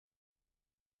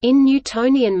In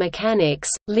Newtonian mechanics,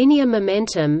 linear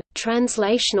momentum,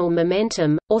 translational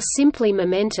momentum, or simply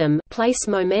momentum, place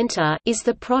momenta, is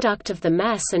the product of the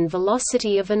mass and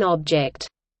velocity of an object.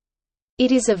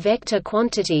 It is a vector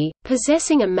quantity,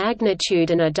 possessing a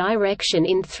magnitude and a direction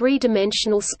in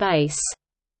three-dimensional space.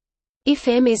 If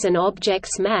m is an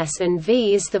object's mass and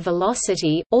v is the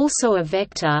velocity, also a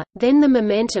vector, then the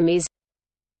momentum is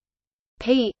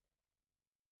p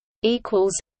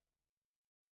equals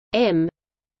m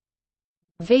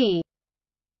v.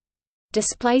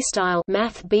 Display style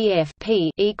math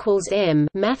p equals m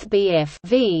math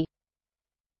v.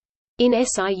 In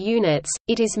SI units,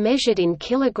 it is measured in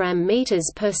kilogram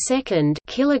meters per second,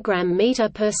 kilogram meter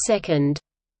per second.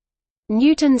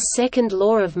 Newton's second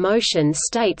law of motion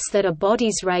states that a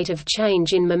body's rate of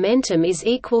change in momentum is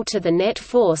equal to the net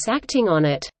force acting on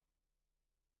it.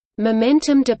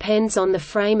 Momentum depends on the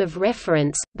frame of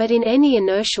reference, but in any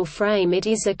inertial frame it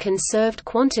is a conserved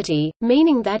quantity,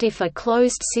 meaning that if a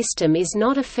closed system is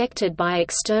not affected by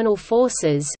external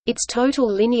forces, its total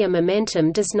linear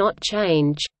momentum does not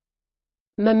change.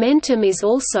 Momentum is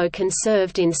also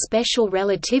conserved in special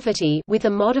relativity with a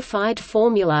modified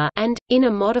formula and, in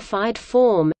a modified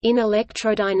form, in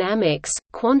electrodynamics,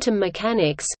 quantum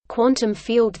mechanics, quantum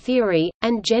field theory,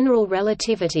 and general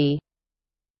relativity.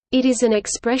 It is an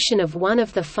expression of one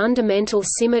of the fundamental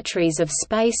symmetries of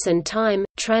space and time,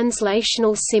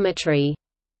 translational symmetry.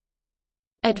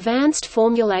 Advanced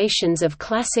formulations of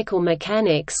classical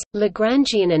mechanics,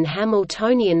 Lagrangian and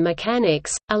Hamiltonian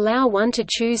mechanics, allow one to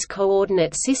choose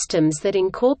coordinate systems that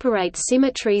incorporate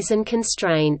symmetries and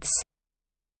constraints.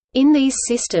 In these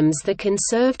systems the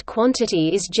conserved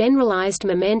quantity is generalized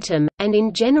momentum, and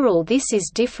in general this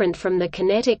is different from the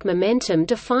kinetic momentum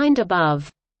defined above.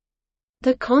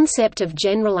 The concept of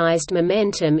generalized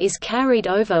momentum is carried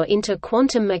over into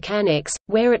quantum mechanics,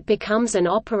 where it becomes an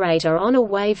operator on a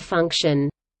wave function.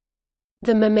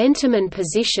 The momentum and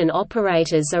position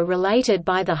operators are related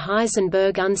by the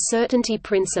Heisenberg uncertainty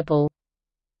principle.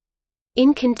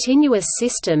 In continuous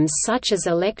systems such as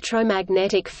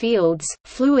electromagnetic fields,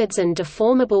 fluids and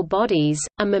deformable bodies,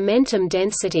 a momentum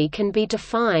density can be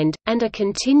defined, and a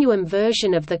continuum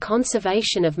version of the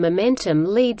conservation of momentum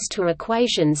leads to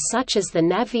equations such as the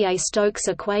Navier-Stokes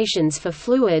equations for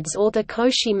fluids or the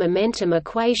Cauchy momentum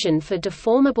equation for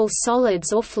deformable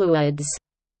solids or fluids.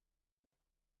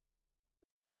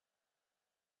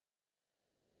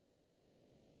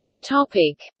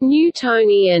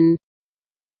 Newtonian.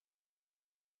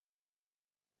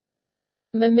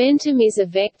 Momentum is a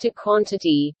vector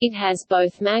quantity, it has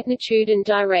both magnitude and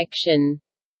direction.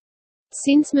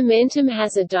 Since momentum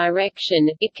has a direction,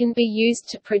 it can be used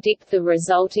to predict the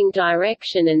resulting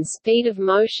direction and speed of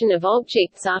motion of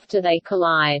objects after they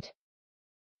collide.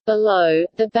 Below,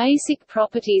 the basic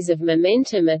properties of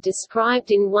momentum are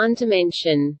described in one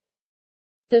dimension.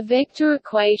 The vector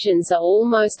equations are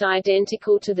almost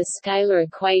identical to the scalar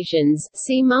equations,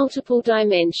 see multiple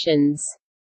dimensions.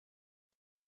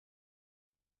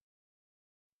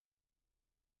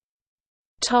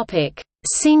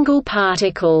 Single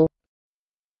particle.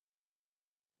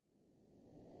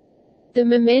 The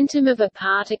momentum of a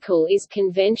particle is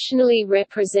conventionally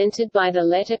represented by the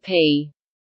letter p.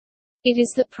 It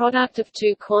is the product of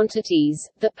two quantities,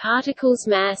 the particle's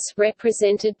mass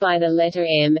represented by the letter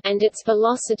m and its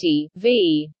velocity,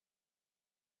 v.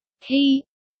 P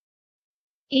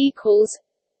equals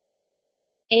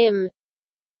m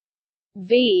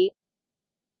v.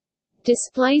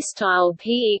 Display style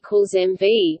p equals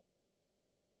mv.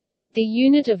 The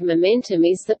unit of momentum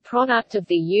is the product of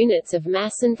the units of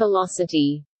mass and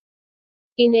velocity.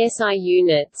 In SI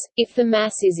units, if the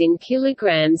mass is in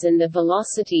kilograms and the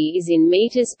velocity is in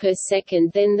meters per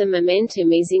second, then the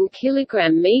momentum is in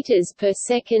kilogram meters per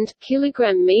second,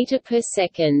 kilogram meter per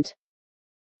second.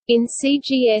 In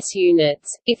CGS units,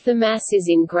 if the mass is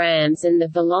in grams and the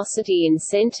velocity in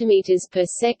centimeters per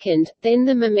second, then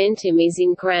the momentum is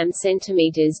in gram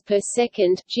centimeters per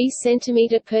second, g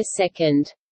centimeter per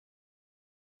second.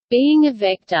 Being a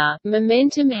vector,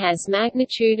 momentum has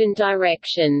magnitude and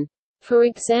direction. For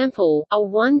example, a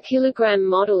 1 kg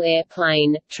model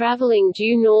airplane, traveling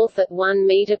due north at 1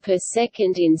 meter per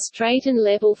second in straight and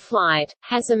level flight,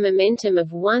 has a momentum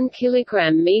of 1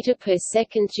 kg/meter per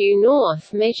second due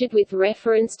north measured with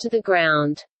reference to the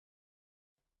ground.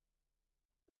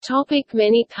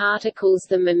 Many particles.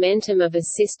 The momentum of a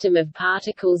system of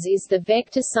particles is the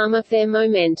vector sum of their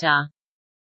momenta.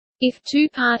 If two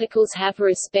particles have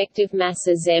respective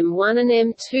masses m1 and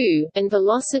m2, and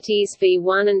velocities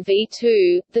v1 and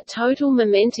v2, the total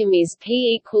momentum is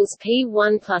p equals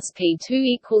p1 plus p2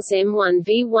 equals m1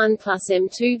 v1 plus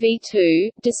m2 v2.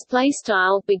 Display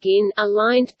style begin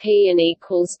aligned p and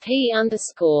equals p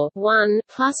underscore 1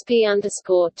 plus p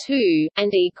underscore 2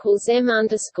 and equals m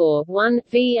underscore 1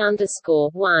 v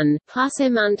underscore 1 plus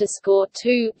m underscore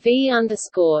 2 v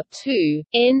underscore 2.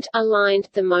 End aligned.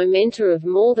 The momenta of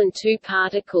more than two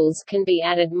particles can be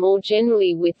added more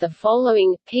generally with the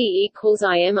following: p equals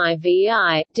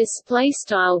imivi. Display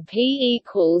style p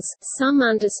equals sum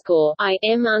underscore I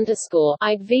m underscore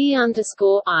I v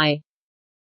underscore I.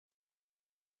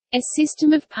 A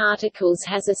system of particles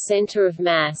has a center of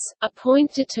mass, a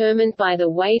point determined by the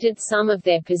weighted sum of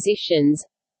their positions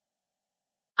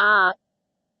r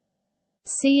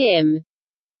cm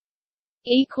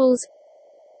equals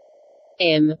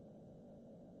m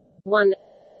 1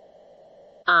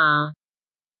 r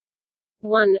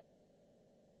 1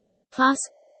 plus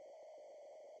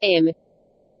m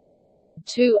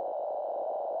 2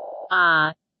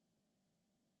 r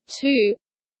 2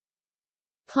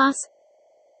 plus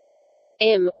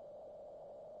m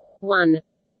 1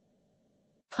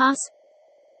 plus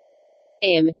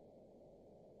m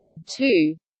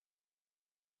 2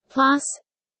 plus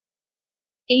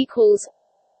equals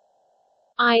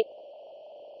I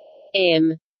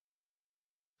m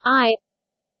I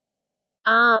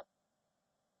r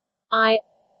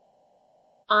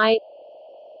I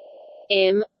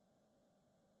m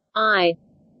I.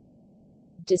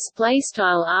 Display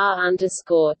style r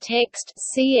underscore text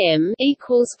cm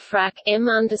equals frac m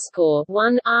underscore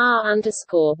 1 r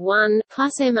underscore 1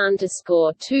 plus m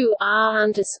underscore 2 r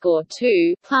underscore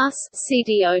 2 plus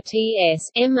cdots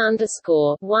m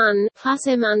underscore 1 plus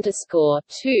m underscore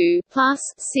 2 plus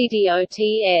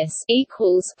cdots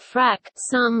equals frac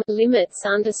sum limits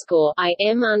underscore I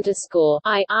m underscore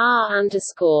I r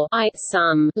underscore I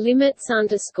sum limits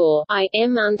underscore I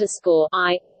m underscore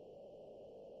I.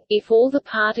 If all the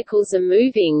particles are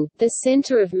moving, the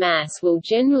center of mass will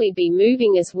generally be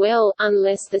moving as well,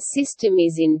 unless the system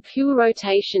is in pure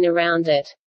rotation around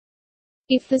it.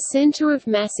 If the center of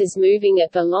mass is moving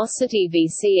at velocity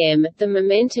v(cm), the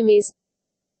momentum is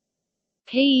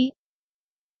p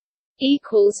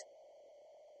equals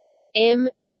m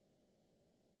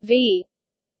v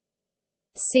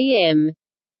cm.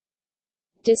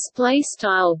 Display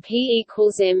style p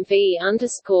equals mv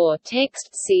underscore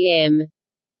text cm.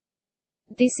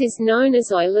 This is known as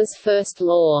Euler's first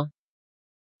law.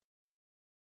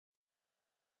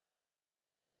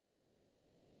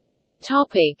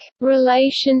 Topic: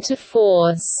 Relation to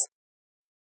force.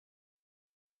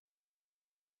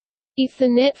 If the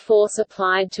net force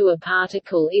applied to a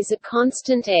particle is a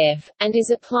constant f, and is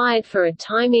applied for a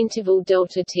time interval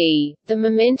delta t, the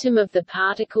momentum of the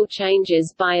particle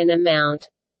changes by an amount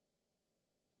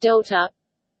delta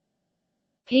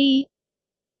p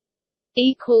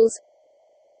equals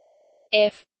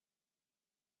f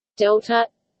delta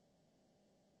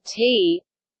t.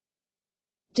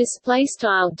 Display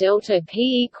style delta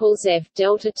p equals f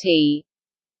delta t.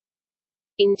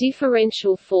 In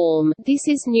differential form, this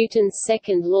is Newton's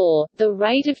second law. The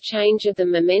rate of change of the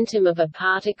momentum of a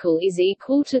particle is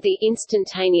equal to the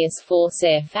instantaneous force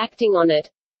F acting on it.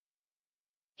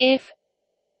 F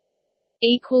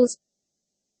equals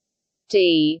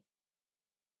d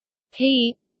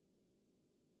p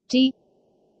d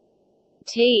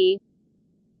t.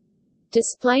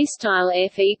 Display style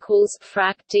F equals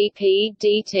frac dp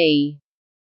dt.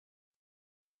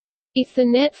 If the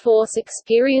net force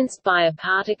experienced by a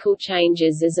particle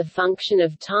changes as a function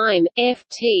of time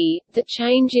ft, the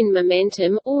change in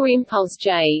momentum or impulse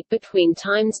j between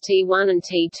times t1 and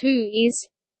t2 is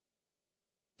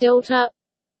delta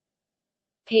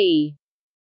p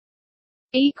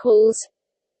equals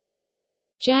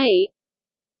j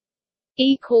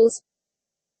equals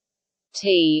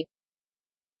t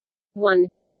 1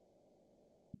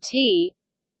 t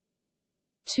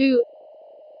 2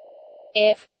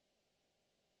 f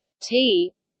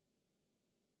t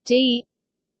d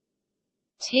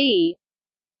t.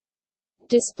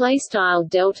 Display style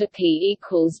delta p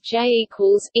equals j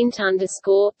equals int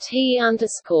underscore t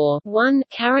underscore 1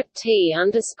 caret t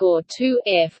underscore 2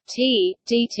 f t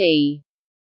dt.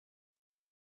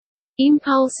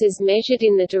 Impulse is measured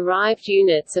in the derived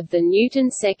units of the Newton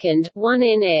second 1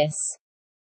 ns.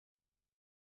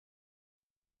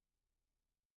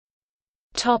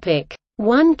 Topic: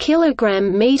 1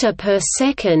 kilogram meter per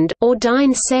second or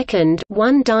dyne second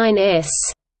 1 dyne s.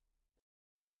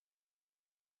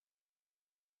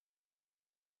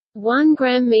 1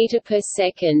 gram meter per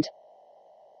second.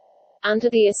 under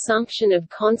the assumption of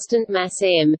constant mass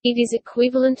m, it is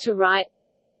equivalent to write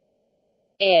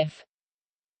F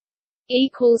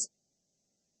equals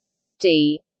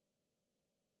d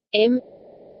m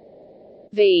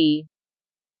v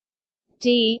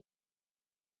d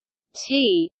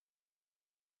t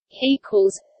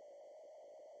equals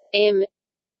m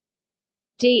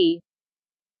d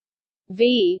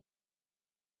v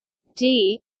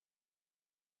d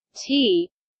t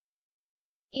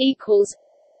equals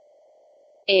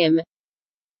m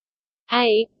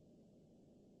a.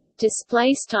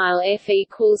 Display style F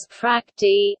equals frac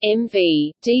d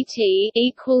mv dt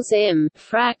equals m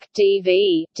frac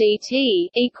dv dt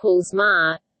equals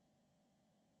ma.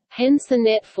 Hence the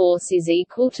net force is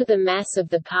equal to the mass of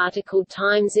the particle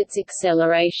times its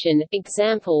acceleration.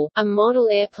 Example, a model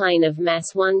airplane of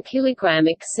mass 1 kg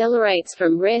accelerates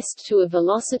from rest to a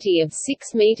velocity of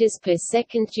 6 meters per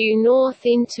second due north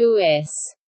in 2s.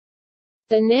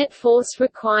 The net force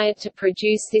required to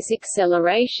produce this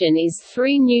acceleration is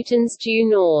 3 newtons due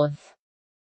north.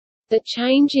 The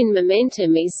change in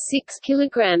momentum is 6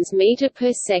 kg/meter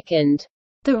per second.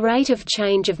 The rate of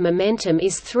change of momentum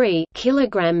is 3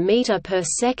 kg/meter per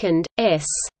second, s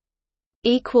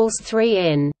equals 3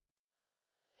 n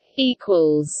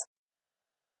equals.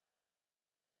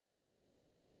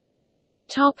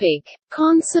 Topic: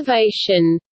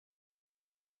 Conservation.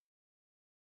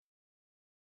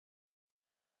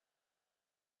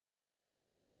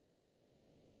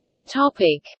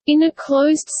 In a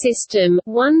closed system,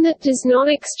 one that does not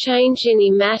exchange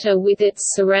any matter with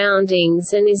its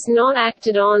surroundings and is not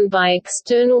acted on by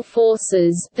external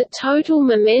forces, the total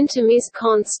momentum is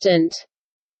constant.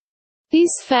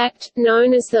 This fact,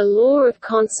 known as the law of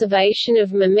conservation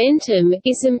of momentum,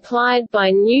 is implied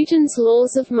by Newton's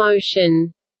laws of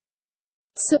motion.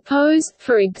 Suppose,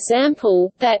 for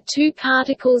example, that two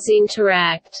particles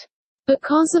interact.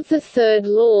 Because of the third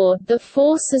law, the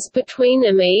forces between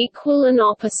them are equal and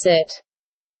opposite.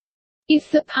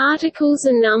 If the particles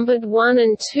are numbered 1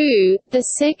 and 2, the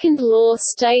second law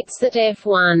states that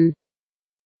F1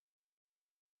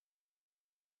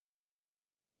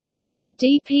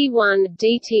 dp1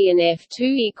 dt and F2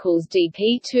 equals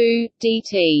dp2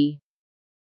 dt.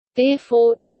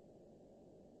 Therefore,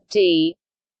 d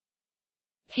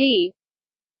p1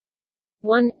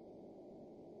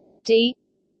 d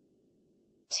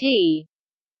t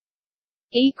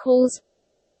equals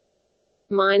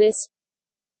minus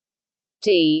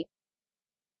d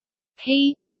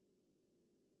p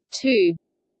 2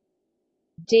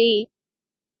 d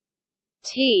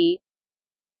t.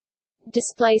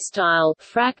 Display style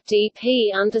frac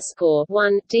dp underscore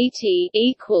 1 dt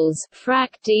equals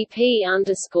frac dp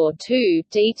underscore 2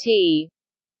 dt,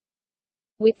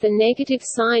 with the negative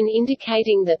sign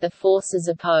indicating that the forces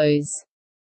oppose.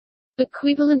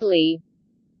 Equivalently,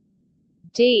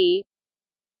 d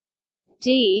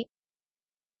t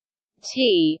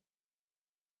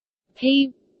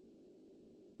p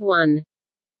 1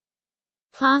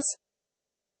 plus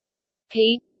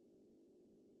p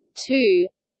 2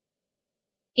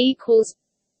 equals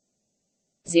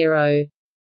 0.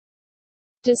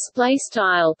 Display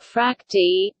style frac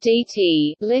d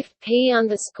dt left p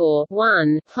underscore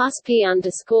 1 plus p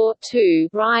underscore 2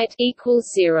 right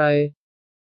equals 0.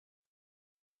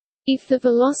 If the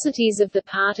velocities of the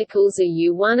particles are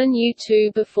u1 and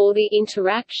u2 before the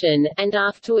interaction, and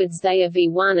afterwards they are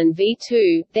v1 and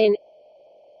v2, then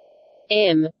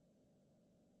m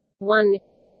 1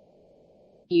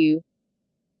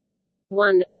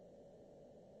 u1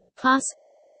 plus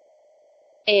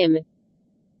m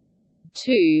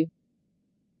 2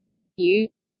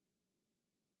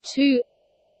 u2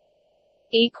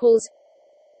 equals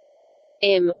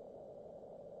m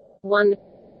 1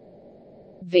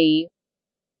 v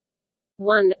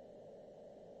 1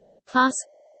 plus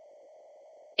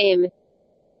m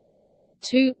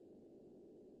 2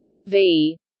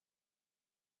 v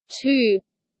 2.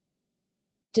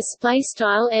 Display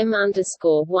style m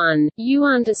underscore 1 u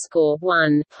underscore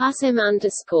 1 plus m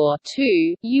underscore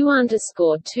 2 u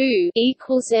underscore 2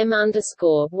 equals m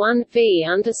underscore 1 v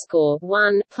underscore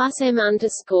 1 plus m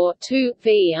underscore 2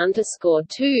 v underscore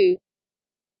 2.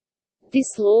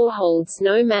 This law holds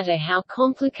no matter how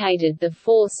complicated the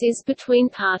force is between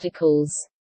particles.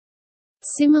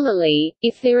 Similarly,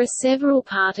 if there are several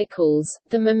particles,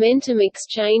 the momentum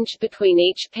exchange between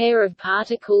each pair of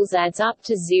particles adds up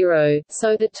to 0,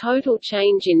 so the total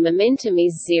change in momentum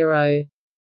is 0.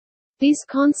 This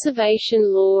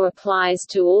conservation law applies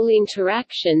to all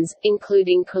interactions,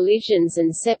 including collisions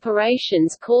and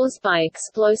separations caused by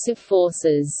explosive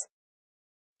forces.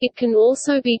 It can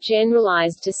also be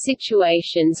generalized to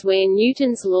situations where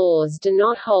Newton's laws do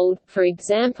not hold, for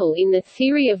example in the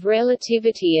theory of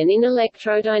relativity and in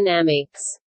electrodynamics.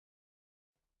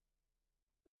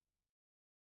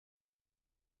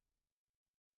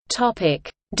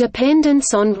 Topic: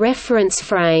 Dependence on reference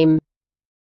frame.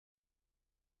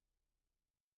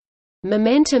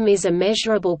 Momentum is a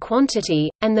measurable quantity,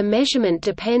 and the measurement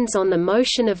depends on the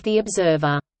motion of the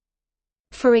observer.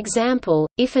 For example,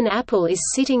 if an apple is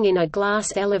sitting in a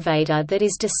glass elevator that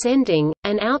is descending,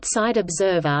 an outside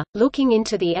observer, looking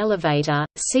into the elevator,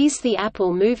 sees the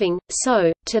apple moving,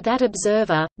 so, to that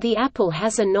observer, the apple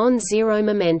has a non-zero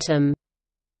momentum.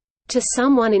 To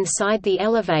someone inside the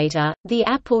elevator, the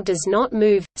apple does not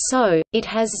move, so, it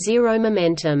has zero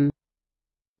momentum.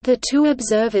 The two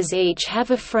observers each have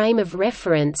a frame of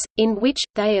reference, in which,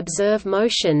 they observe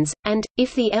motions, and,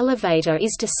 if the elevator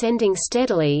is descending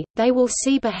steadily, they will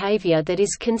see behavior that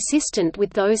is consistent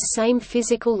with those same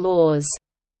physical laws.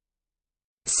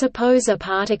 Suppose a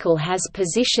particle has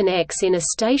position x in a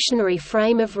stationary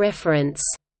frame of reference.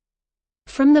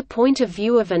 From the point of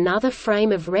view of another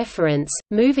frame of reference,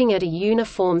 moving at a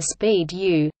uniform speed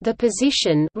u, the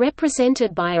position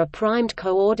represented by a primed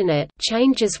coordinate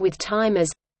changes with time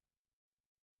as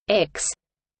x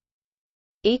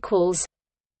equals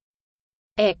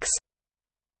x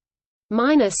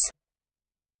minus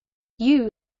u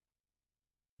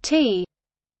t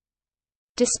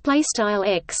display style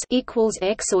x equals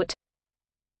x ut.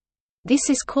 This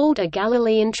is called a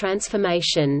Galilean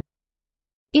transformation.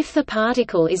 If the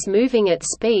particle is moving at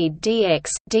speed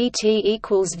dx, dt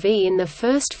equals v in the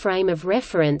first frame of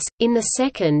reference, in the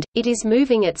second, it is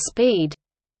moving at speed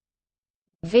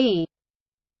v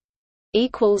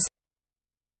equals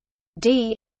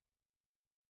d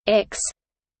x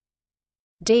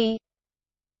d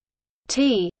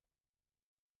t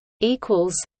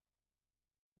equals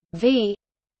v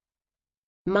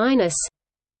minus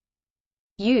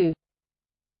u.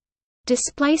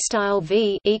 Display style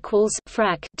v equals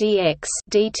frac dx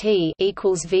dt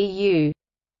equals vu.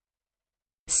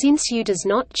 Since u does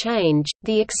not change,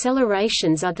 the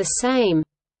accelerations are the same.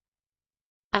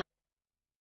 A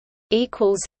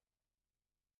equals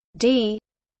d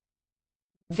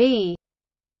v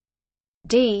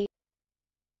d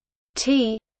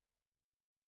t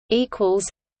equals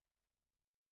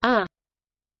a.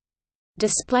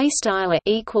 Display style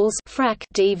equals frac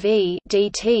dv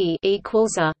dt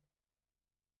equals a.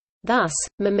 Thus,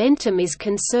 momentum is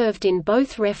conserved in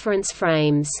both reference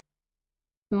frames.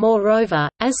 Moreover,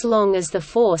 as long as the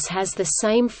force has the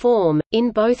same form,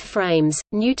 in both frames,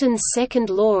 Newton's second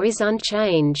law is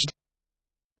unchanged.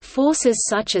 Forces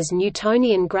such as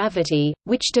Newtonian gravity,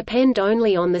 which depend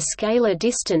only on the scalar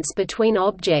distance between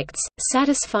objects,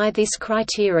 satisfy this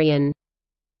criterion.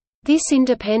 This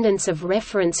independence of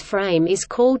reference frame is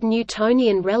called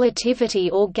Newtonian relativity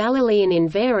or Galilean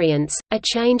invariance. A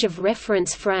change of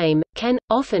reference frame can,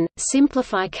 often,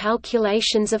 simplify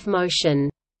calculations of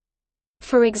motion.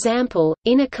 For example,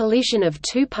 in a collision of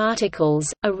two particles,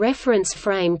 a reference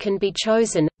frame can be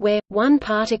chosen, where, one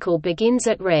particle begins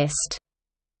at rest.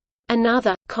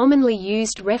 Another, commonly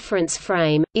used reference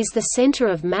frame, is the center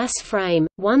of mass frame,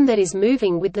 one that is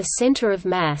moving with the center of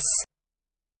mass.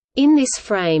 In this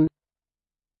frame,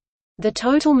 the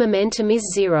total momentum is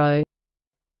zero.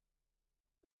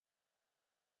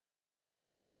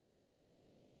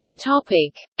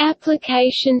 Topic: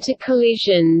 Application to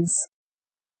collisions.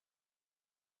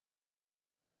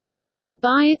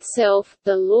 By itself,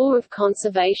 the law of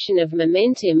conservation of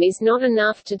momentum is not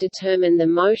enough to determine the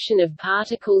motion of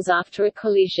particles after a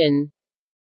collision.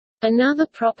 Another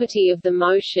property of the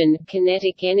motion,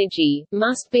 kinetic energy,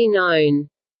 must be known.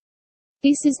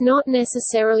 This is not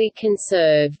necessarily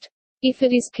conserved. If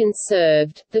it is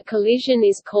conserved, the collision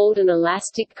is called an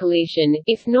elastic collision,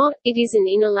 if not, it is an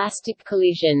inelastic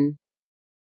collision.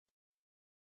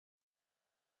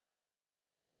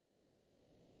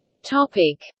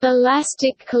 Topic: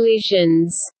 Elastic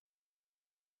collisions.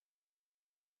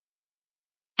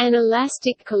 An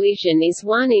elastic collision is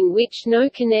one in which no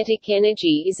kinetic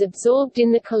energy is absorbed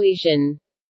in the collision.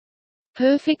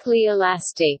 Perfectly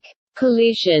elastic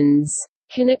collisions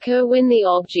can occur when the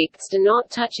objects do not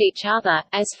touch each other,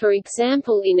 as for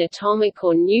example in atomic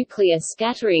or nuclear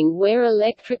scattering where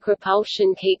electric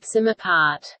repulsion keeps them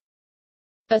apart.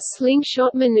 A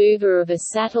slingshot maneuver of a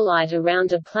satellite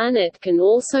around a planet can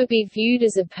also be viewed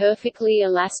as a perfectly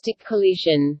elastic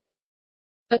collision.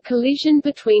 A collision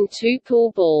between two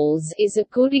pool balls is a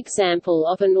good example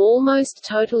of an almost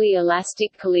totally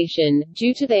elastic collision,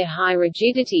 due to their high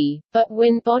rigidity, but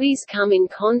when bodies come in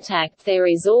contact there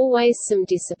is always some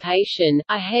dissipation.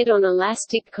 A head-on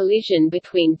elastic collision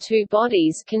between two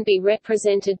bodies can be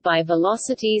represented by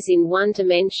velocities in one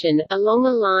dimension, along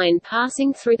a line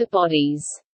passing through the bodies.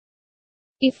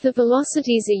 If the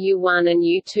velocities are u1 and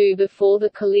u2 before the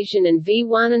collision and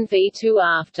v1 and v2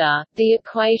 after, the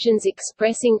equations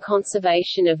expressing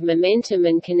conservation of momentum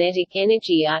and kinetic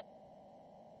energy are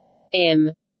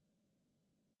m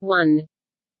 1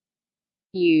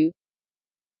 u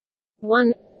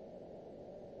 1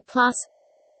 plus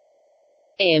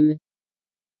m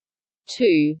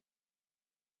 2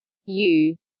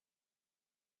 u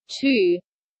 2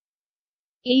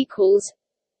 equals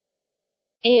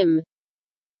m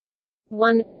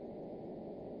 1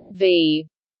 v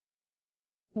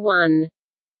 1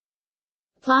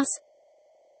 plus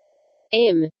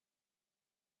m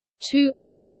 2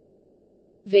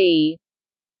 v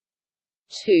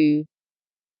 2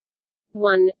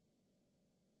 1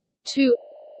 2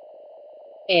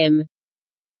 m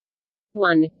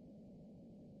 1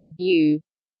 u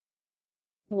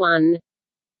 1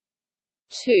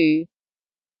 2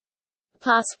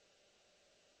 plus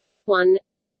 1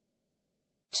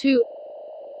 2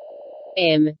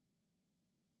 m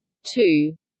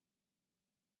 2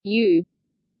 u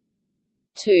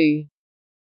 2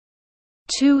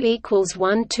 2 equals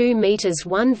 1 2 meters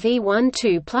 1 v 1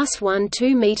 2 plus 1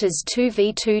 2 meters 2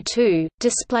 v 2 2.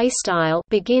 Display style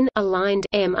begin aligned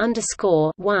m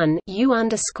underscore 1 u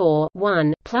underscore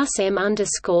 1 plus m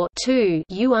underscore 2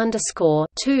 u underscore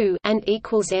 2 and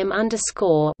equals m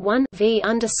underscore 1 v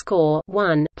underscore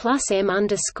 1 plus m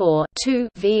underscore 2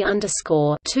 v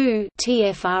underscore 2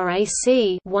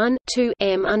 tfrac 1 2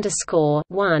 m underscore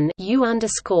 1 u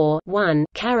underscore 1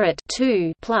 caret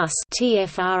 2 plus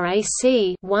tfrac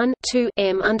 1 2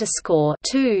 m underscore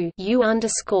 2 u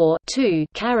underscore 2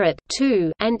 caret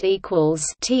 2 and equals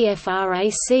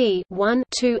tfrac 1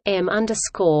 2 m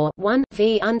underscore 1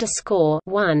 v underscore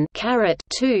 1 caret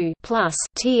 2 plus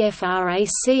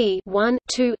tfrac 1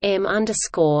 2 m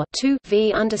underscore 2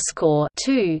 v underscore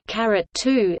 2 caret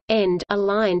 2 end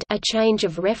aligned. A change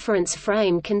of reference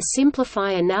frame can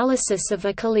simplify analysis of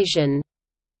a collision.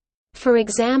 For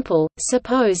example,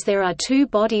 suppose there are two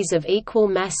bodies of equal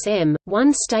mass m,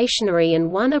 one stationary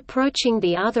and one approaching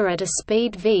the other at a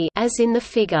speed v, as in the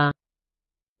figure.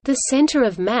 The center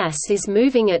of mass is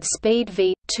moving at speed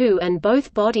v2 and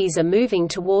both bodies are moving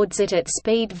towards it at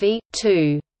speed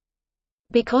v2.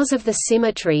 Because of the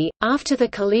symmetry, after the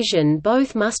collision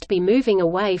both must be moving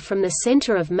away from the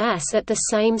center of mass at the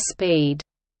same speed.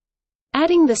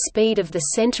 Adding the speed of the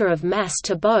center of mass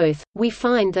to both, we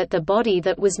find that the body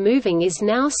that was moving is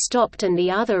now stopped and the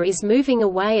other is moving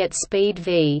away at speed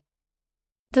v.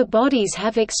 The bodies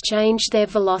have exchanged their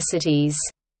velocities.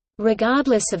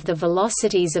 Regardless of the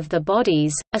velocities of the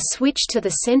bodies, a switch to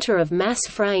the center of mass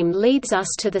frame leads us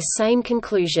to the same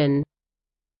conclusion.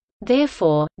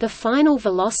 Therefore, the final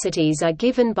velocities are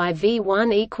given by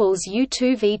v1 equals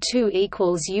u2 v2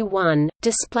 equals u1.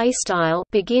 Display style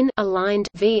begin aligned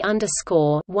v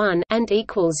underscore 1 and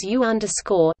equals u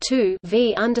underscore 2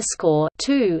 v underscore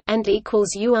 2 and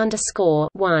equals u underscore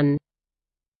 1.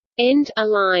 End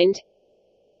aligned.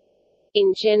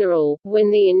 In general, when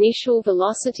the initial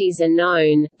velocities are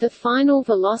known, the final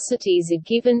velocities are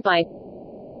given by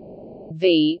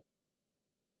v1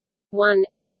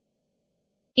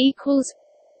 equals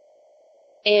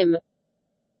m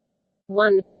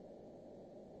 1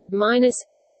 minus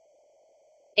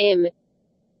m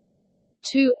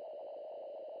 2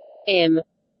 m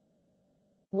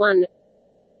 1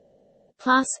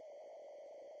 plus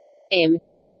m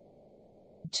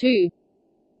 2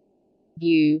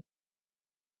 u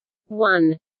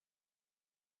 1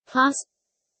 plus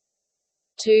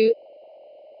 2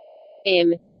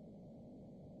 m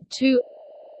 2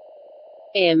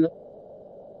 m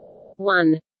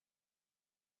 1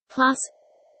 plus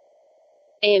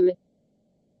m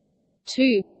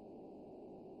 2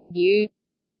 u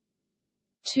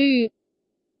 2.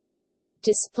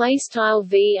 Display style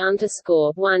v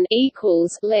underscore 1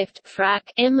 equals left frac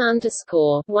m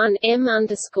underscore 1 m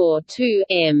underscore 2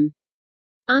 m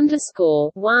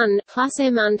underscore 1 plus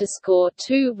m underscore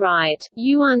 2 right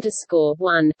u underscore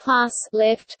 1 plus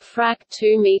left frac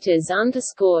 2 meters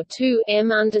underscore 2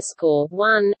 m underscore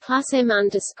 1 plus m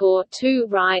underscore 2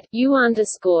 right u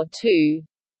underscore 2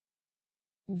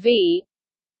 v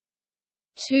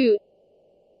 2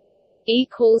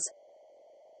 equals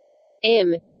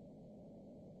m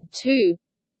 2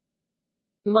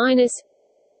 minus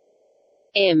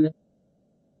m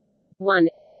 1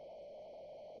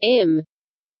 m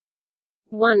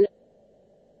 1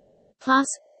 plus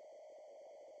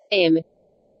m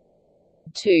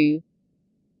 2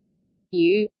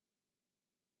 u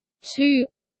 2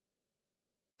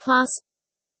 plus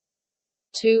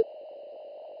 2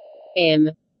 m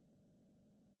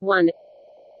 1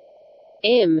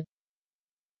 m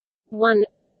 1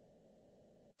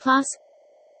 plus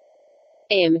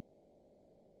m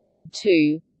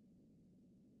 2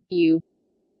 u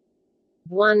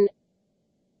 1.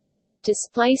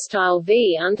 Display style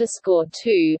v underscore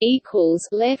 2 equals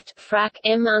left frac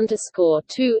m underscore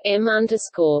 2 m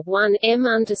underscore 1 m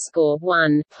underscore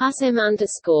 1 plus m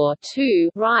underscore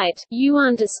 2 right u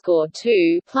underscore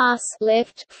 2 plus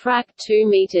left frac 2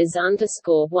 meters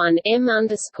underscore 1 m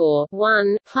underscore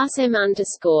 1 plus m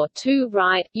underscore 2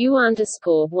 right u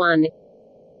underscore 1.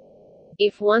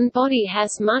 If one body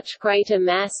has much greater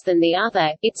mass than the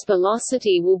other, its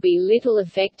velocity will be little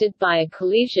affected by a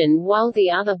collision while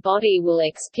the other body will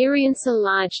experience a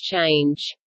large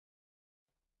change.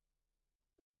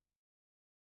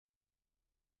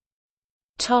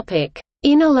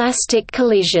 Inelastic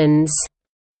collisions.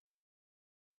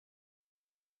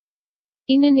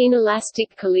 In an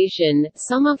inelastic collision,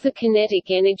 some of the kinetic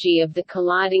energy of the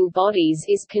colliding bodies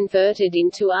is converted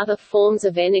into other forms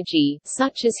of energy,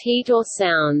 such as heat or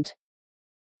sound.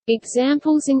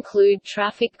 Examples include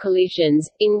traffic collisions,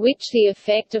 in which the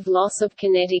effect of loss of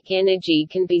kinetic energy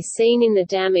can be seen in the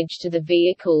damage to the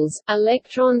vehicles,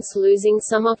 electrons losing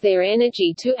some of their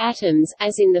energy to atoms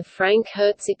as in the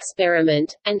Frank-Hertz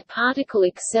experiment, and particle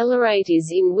accelerators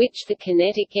in which the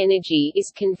kinetic energy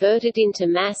is converted into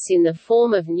mass in the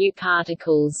form of new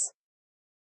particles.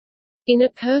 In a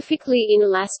perfectly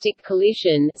inelastic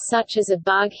collision, such as a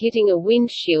bug hitting a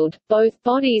windshield, both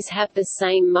bodies have the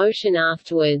same motion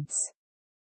afterwards.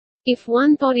 If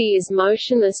one body is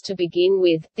motionless to begin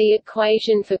with, the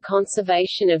equation for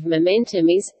conservation of momentum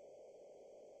is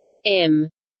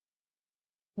m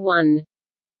 1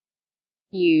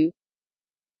 u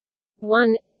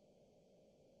 1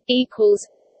 equals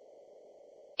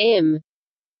m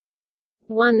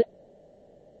 1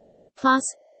 plus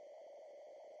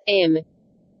m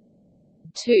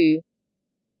 2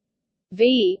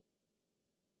 v.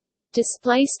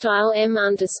 Display style m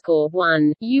underscore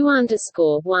 1 u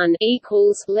underscore 1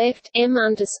 equals left m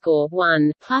underscore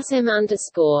 1 plus m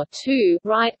underscore 2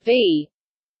 right v.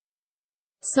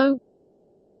 So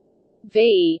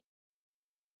v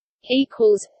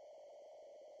equals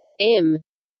m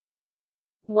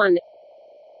 1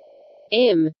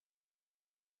 m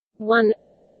 1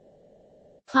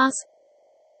 plus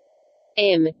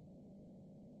m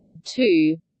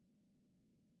 2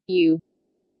 u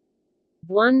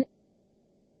 1.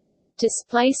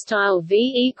 Display style v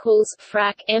equals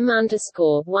frac m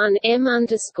underscore 1 m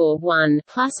underscore 1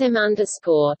 plus m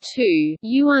underscore 2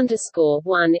 u underscore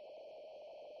 1.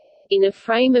 In a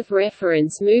frame of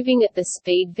reference moving at the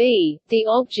speed v, the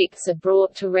objects are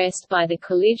brought to rest by the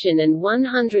collision and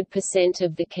 100%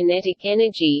 of the kinetic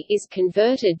energy is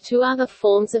converted to other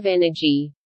forms of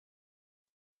energy.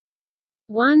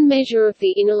 One measure of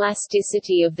the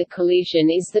inelasticity of the collision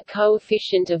is the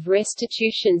coefficient of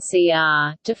restitution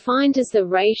Cr, defined as the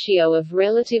ratio of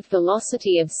relative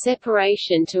velocity of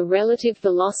separation to relative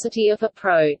velocity of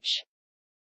approach.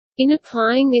 In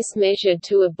applying this measure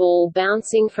to a ball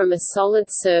bouncing from a solid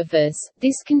surface,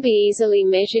 this can be easily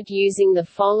measured using the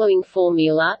following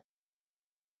formula: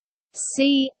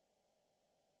 C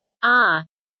R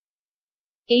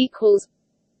equals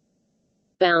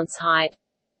bounce height,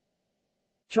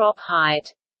 drop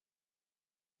height.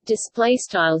 Display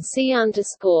style C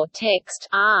underscore text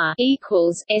R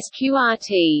equals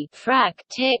sqrt frac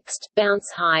text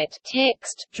bounce height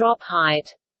text drop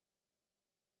height.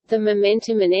 The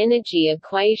momentum and energy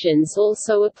equations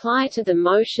also apply to the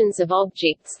motions of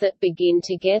objects that begin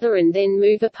together and then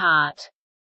move apart.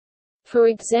 For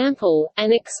example,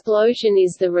 an explosion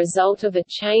is the result of a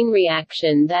chain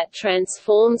reaction that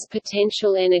transforms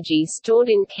potential energy stored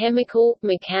in chemical,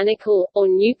 mechanical, or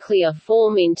nuclear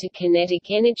form into kinetic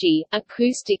energy,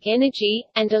 acoustic energy,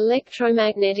 and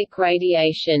electromagnetic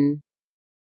radiation.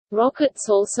 Rockets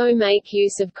also make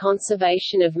use of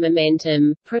conservation of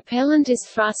momentum. Propellant is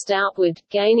thrust outward,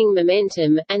 gaining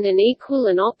momentum, and an equal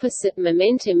and opposite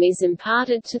momentum is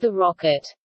imparted to the rocket.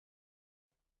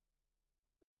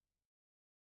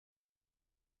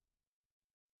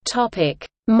 Topic: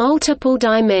 Multiple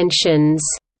dimensions.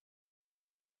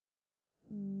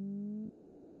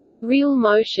 Real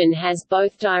motion has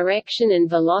both direction and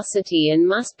velocity and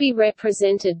must be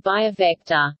represented by a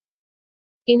vector.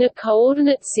 In a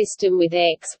coordinate system with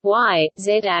x, y,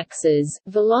 z axes,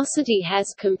 velocity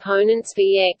has components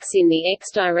vx in the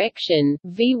x direction,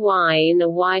 vy in the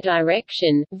y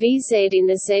direction, vz in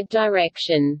the z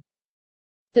direction.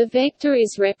 The vector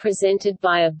is represented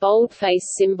by a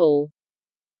boldface symbol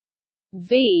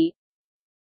v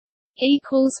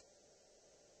equals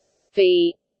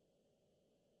v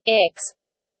x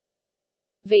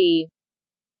v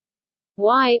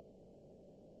y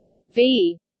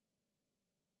v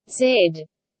z.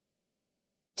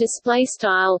 Display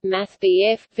style math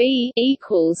v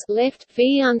equals left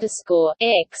v underscore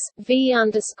x v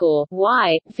underscore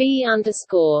y v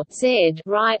underscore z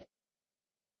right.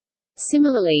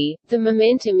 Similarly, the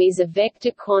momentum is a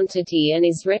vector quantity and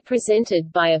is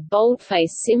represented by a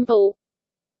boldface symbol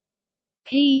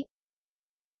p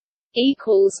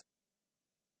equals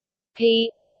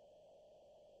p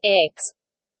x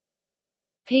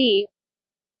p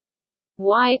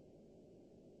y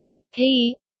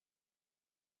p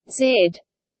z.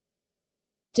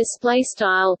 Display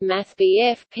style math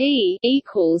p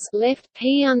equals left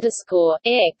p underscore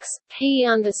x p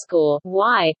underscore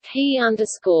y p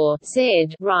underscore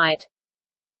z right.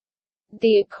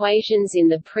 The equations in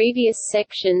the previous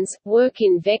sections work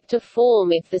in vector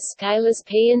form if the scalars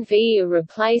p and v are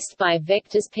replaced by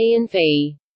vectors p and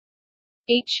v.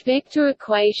 Each vector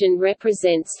equation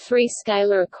represents three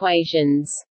scalar equations.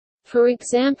 For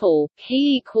example,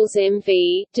 P equals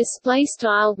mv display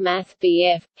style math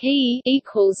P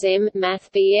equals m math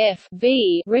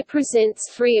v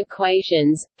represents three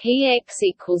equations: Px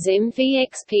equals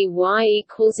mvx, Py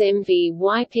equals mv,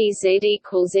 ypz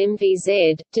equals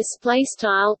mvz. Display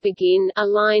style begin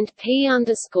aligned P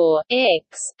underscore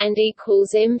x and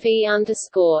equals mv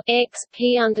underscore x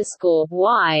P underscore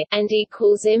y and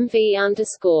equals mv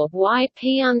underscore y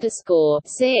P underscore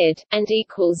z and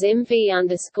equals mv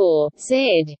underscore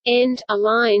z, end,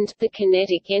 aligned. The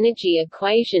kinetic energy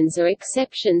equations are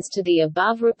exceptions to the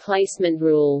above replacement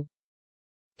rule.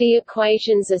 The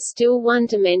equations are still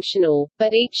one-dimensional,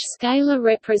 but each scalar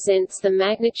represents the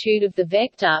magnitude of the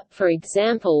vector. For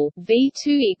example, v2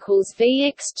 equals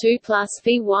vx2 plus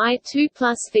vy2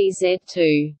 plus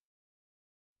vz2.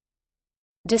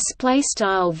 Display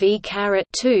style v caret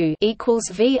 2 equals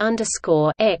v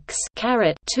underscore x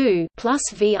caret 2 plus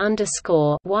v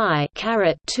underscore y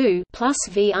caret 2 plus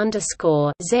v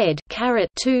underscore z caret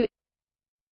 2.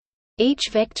 Each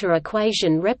vector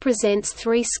equation represents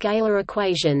three scalar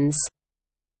equations.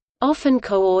 Often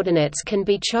coordinates can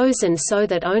be chosen so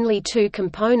that only two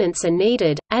components are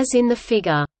needed, as in the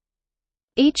figure.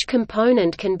 Each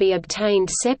component can be obtained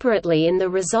separately and the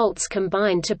results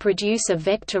combined to produce a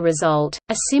vector result.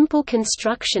 A simple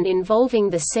construction involving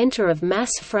the center of mass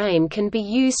frame can be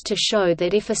used to show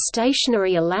that if a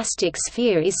stationary elastic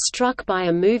sphere is struck by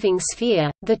a moving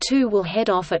sphere, the two will head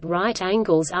off at right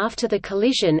angles after the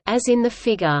collision, as in the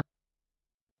figure.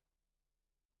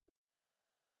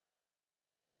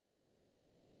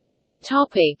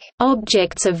 Topic: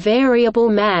 Objects of variable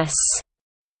mass.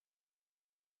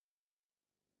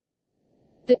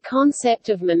 The concept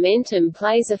of momentum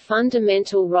plays a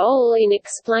fundamental role in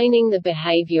explaining the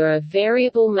behavior of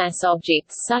variable mass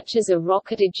objects such as a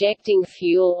rocket ejecting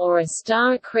fuel or a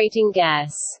star accreting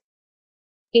gas.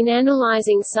 In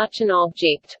analyzing such an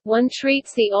object, one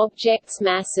treats the object's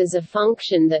mass as a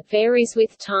function that varies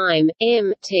with time,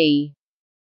 m(t).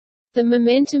 The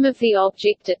momentum of the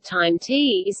object at time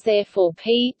t is therefore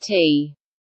p(t).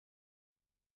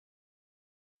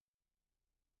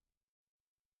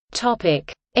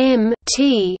 Topic: m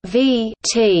t v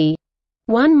t.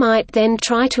 One might then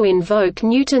try to invoke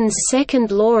Newton's second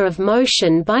law of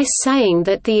motion by saying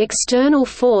that the external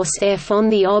force F on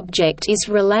the object is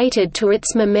related to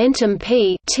its momentum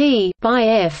p t by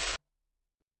F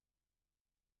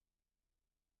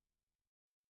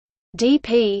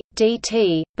dp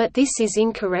dt, but this is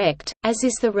incorrect, as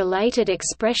is the related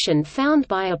expression found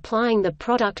by applying the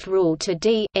product rule to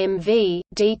d mv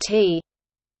dt.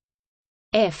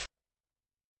 F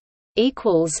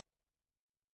equals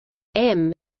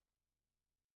m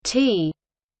t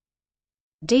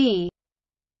d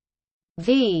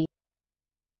v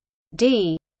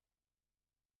d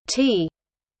t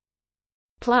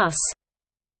plus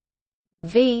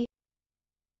v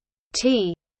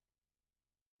t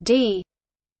d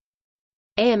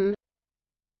m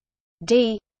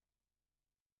d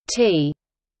t.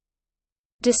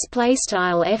 Display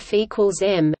style F equals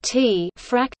m t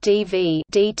frac dv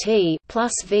dt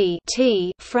plus v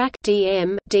t frac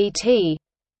dm dt.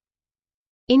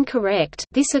 Incorrect.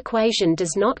 This equation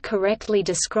does not correctly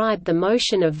describe the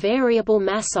motion of variable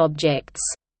mass objects.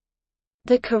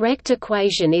 The correct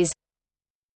equation is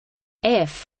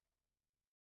F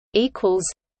equals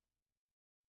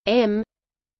m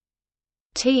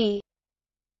t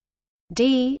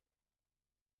d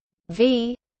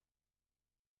v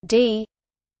d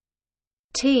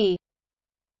t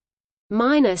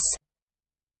minus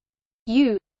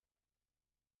u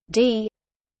d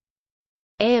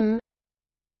m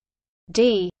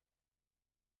d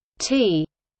t.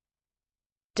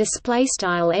 Display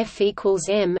style f equals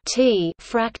m t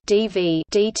frac dv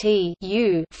dt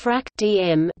u frac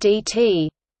dm dt,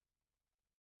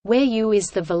 where u is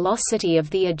the velocity of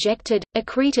the ejected,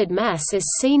 accreted mass as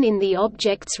seen in the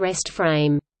object's rest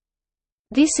frame.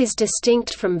 This is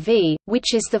distinct from v,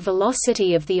 which is the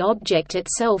velocity of the object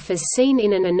itself as seen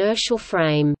in an inertial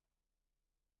frame.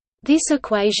 This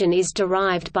equation is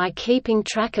derived by keeping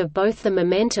track of both the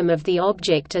momentum of the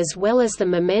object as well as the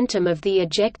momentum of the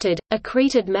ejected,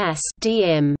 accreted mass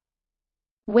dm.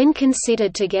 When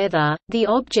considered together, the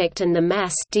object and the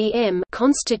mass dm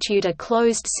constitute a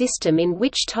closed system in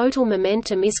which total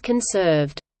momentum is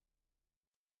conserved.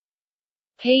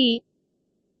 P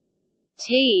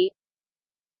t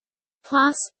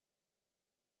plus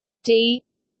d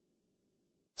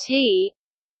t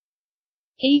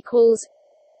equals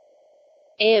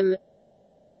m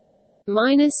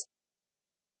minus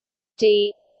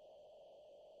d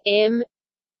m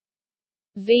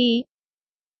v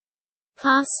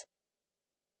plus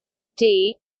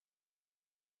d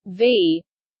v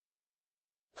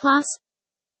plus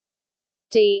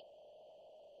d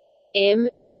m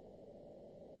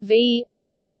v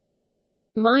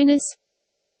minus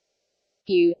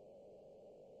u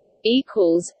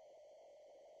equals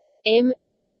m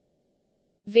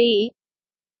v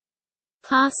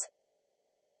plus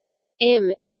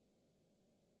m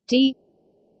d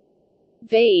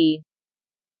v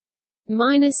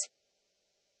minus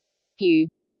u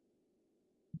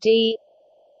d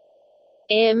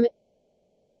m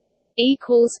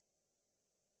equals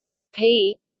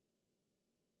p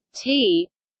t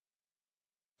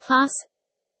plus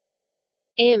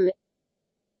m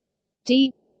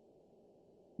d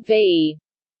v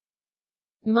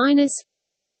minus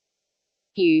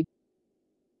u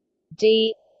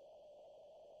d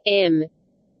m.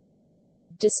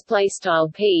 Display style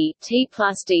p t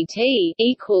plus dt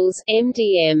equals m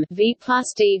dm v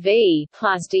plus dv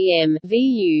plus dm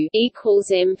vu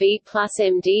equals mv plus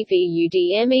mdv u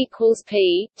dm equals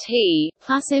p t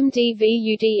plus mdv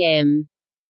u dm.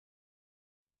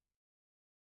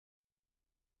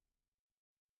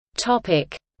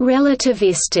 Topic: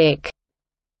 Relativistic.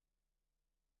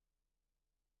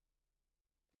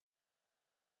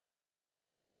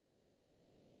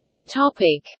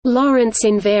 Topic: Lorentz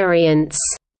invariance.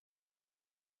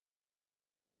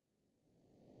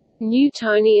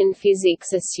 Newtonian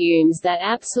physics assumes that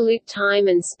absolute time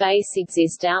and space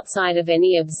exist outside of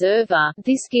any observer.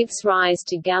 This gives rise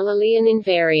to Galilean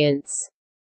invariance.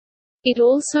 It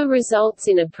also results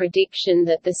in a prediction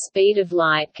that the speed of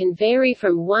light can vary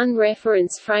from one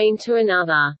reference frame to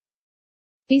another.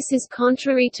 This is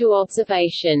contrary to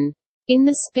observation. In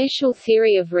the special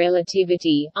theory of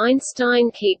relativity, Einstein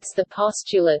keeps the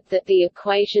postulate that the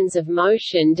equations of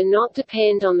motion do not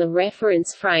depend on the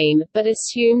reference frame, but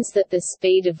assumes that the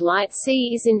speed of light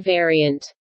c is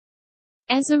invariant.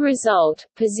 As a result,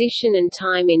 position and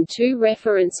time in two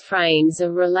reference frames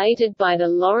are related by the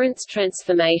Lorentz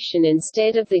transformation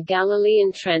instead of the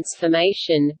Galilean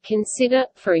transformation. Consider,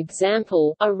 for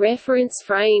example, a reference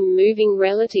frame moving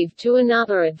relative to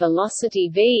another at velocity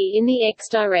v in the x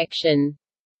direction.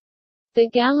 The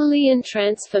Galilean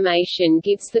transformation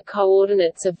gives the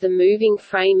coordinates of the moving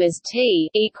frame as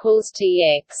t equals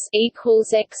tx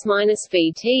equals x minus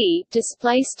vt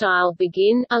display style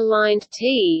begin aligned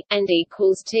t and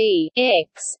equals t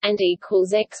x and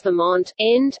equals x vermont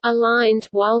end aligned,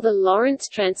 while the Lorentz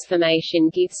transformation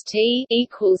gives t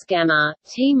equals gamma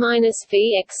t minus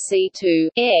vx c2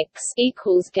 x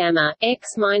equals gamma x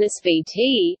minus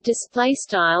vt display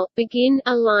style begin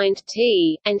aligned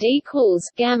t and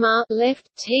equals gamma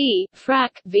left t frac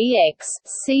vx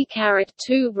c caret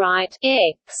 2 right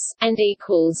x and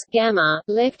equals gamma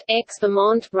left x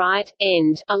vermont right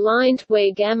end aligned,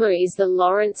 where gamma is the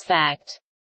Lorentz fact,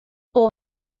 or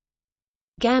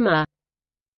gamma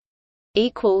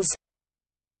equals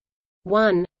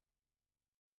 1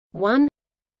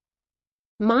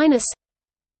 minus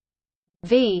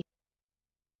v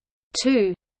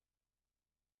 2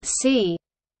 c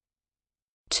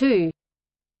 2.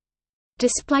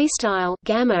 Display style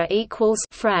gamma equals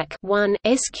frac 1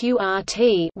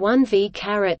 sqrt 1 v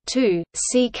caret 2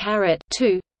 c caret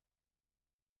 2.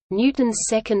 Newton's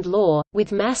second law,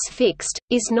 with mass fixed,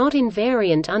 is not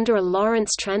invariant under a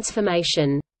Lorentz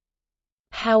transformation.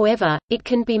 However, it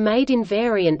can be made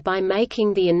invariant by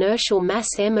making the inertial mass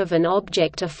m of an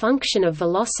object a function of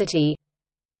velocity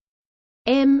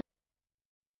m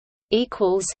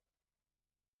equals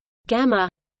gamma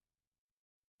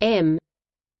m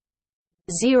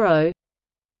 0.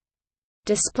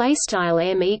 Display style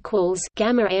m equals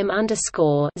gamma m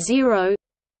underscore 0.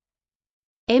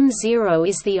 m0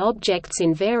 is the object's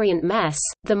invariant mass.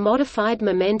 The modified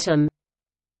momentum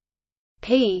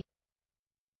p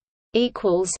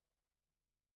equals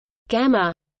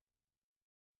gamma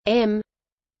m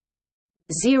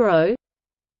 0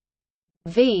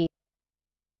 v.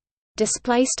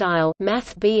 Display style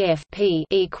math BF p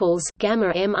equals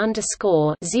gamma m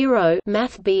underscore 0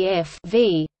 math BF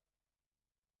v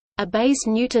obeys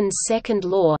Newton's second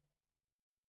law.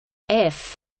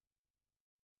 F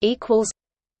equals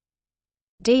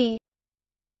d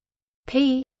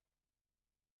p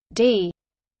d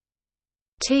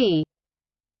t.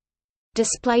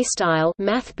 Display style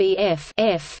math BF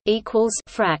F equals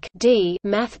frac d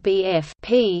math BF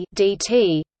p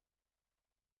dt.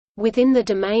 Within the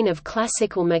domain of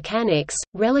classical mechanics,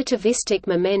 relativistic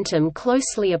momentum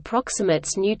closely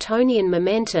approximates Newtonian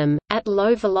momentum. At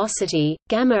low velocity,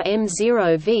 gamma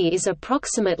m0v is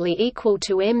approximately equal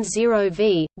to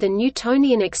m0v, the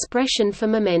Newtonian expression for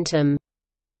momentum.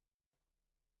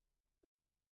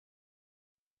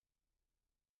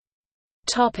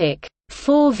 Topic: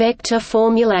 Four-vector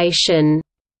formulation.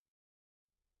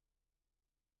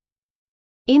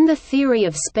 In the theory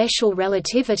of special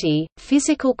relativity,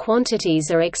 physical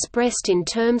quantities are expressed in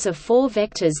terms of four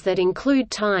vectors that include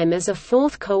time as a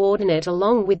fourth coordinate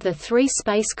along with the three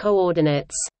space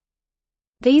coordinates.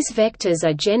 These vectors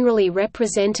are generally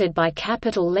represented by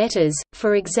capital letters,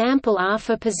 for example R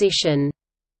for position.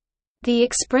 The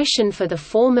expression for the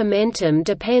four momentum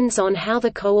depends on how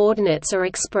the coordinates are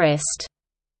expressed.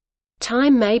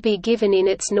 Time may be given in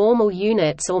its normal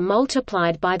units or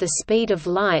multiplied by the speed of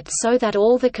light so that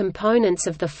all the components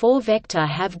of the four-vector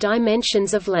have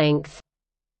dimensions of length.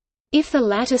 If the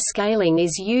latter scaling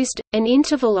is used, an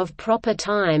interval of proper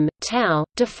time, tau,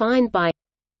 defined by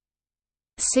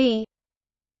c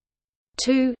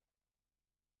 2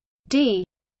 d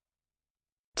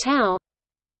tau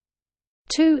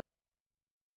 2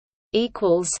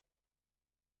 equals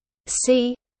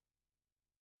c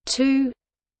 2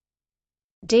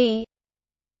 d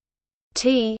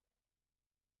t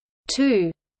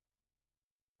 2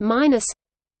 minus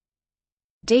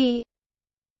d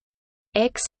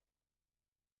x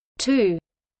 2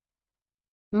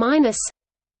 minus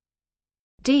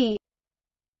d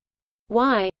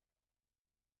y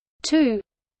 2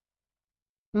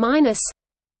 minus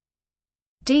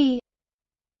d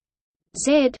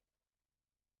z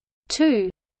 2.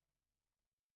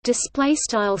 Display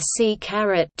style c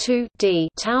caret 2 d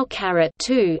tau caret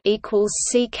 2 equals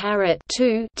c caret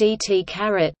 2 dt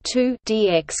caret 2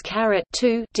 dx caret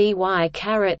 2 dy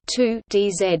caret 2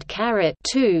 dz caret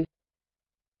 2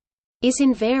 is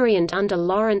invariant under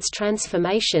Lorentz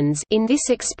transformations. In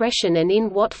this expression and in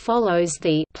what follows,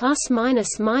 the plus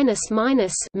minus minus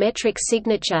minus metric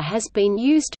signature has been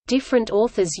used. Different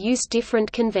authors use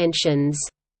different conventions.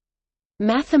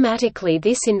 Mathematically,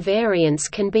 this invariance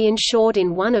can be ensured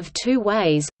in one of two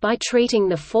ways, by treating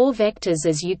the four vectors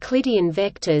as Euclidean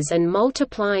vectors and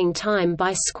multiplying time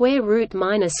by square root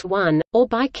 -1, or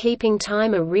by keeping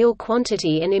time a real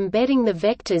quantity and embedding the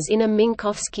vectors in a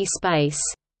Minkowski space.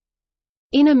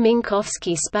 In a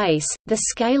Minkowski space, the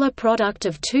scalar product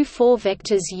of two four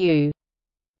vectors U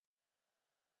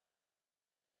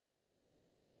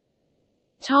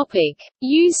Topic: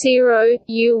 U0,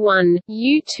 U1,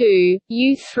 U2,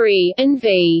 U3, and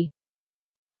V.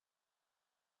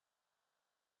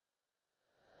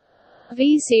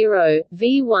 V0,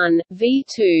 V1,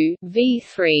 V2,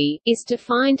 V3 is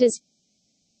defined as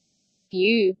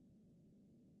U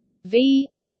V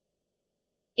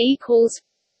equals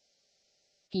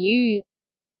U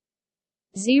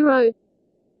 0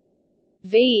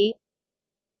 V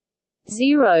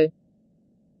 0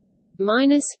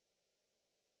 minus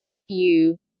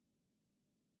U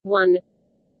 1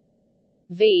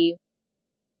 V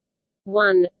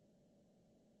 1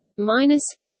 minus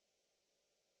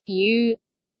U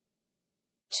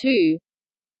 2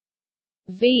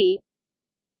 V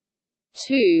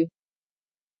 2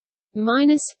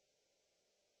 minus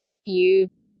U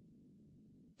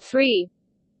 3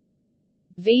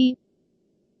 V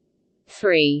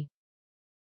 3.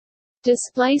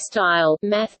 Display style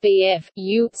mathbf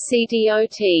u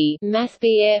cdot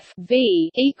mathbf v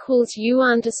equals u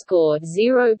underscore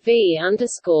 0 v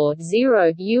underscore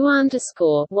 0 u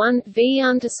underscore 1 v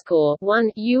underscore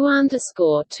 1 u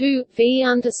underscore 2 v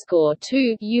underscore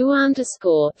 2 u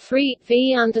underscore 3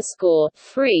 v underscore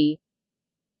 3.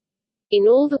 In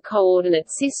all the coordinate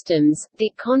systems,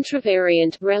 the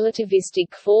contravariant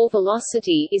relativistic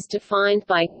four-velocity is defined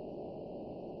by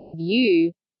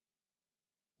u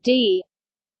d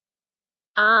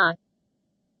r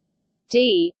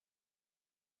d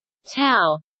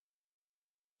tau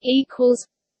equals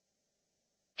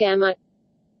gamma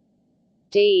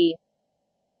d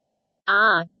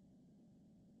r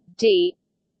d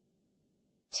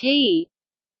t.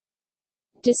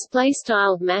 Display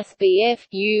style mathbf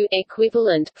u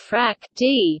equivalent frac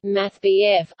d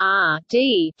mathbf r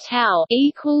d tau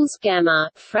equals gamma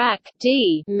frac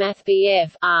d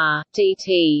mathbf r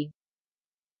dt.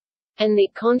 And the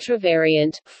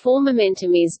contravariant for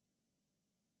momentum is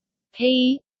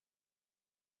p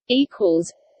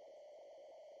equals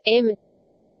m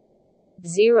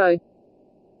 0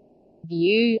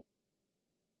 u.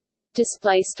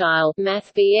 Display style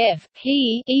mathbf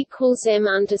p equals m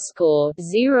underscore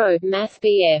 0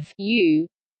 mathbf u,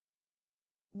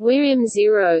 where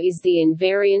m0 is the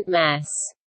invariant mass.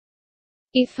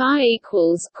 If I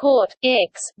equals court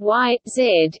x y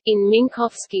z in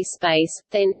Minkowski space,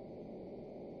 then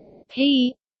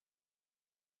p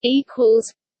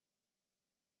equals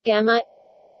gamma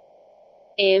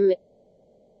m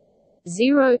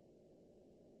 0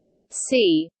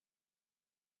 c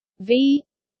v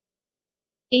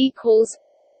equals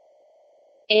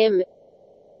m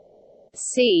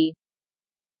c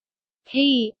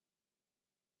p.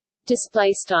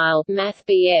 Display style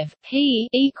mathbf p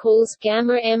equals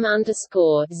gamma m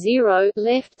underscore 0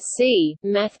 left c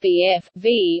mathbf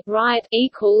v right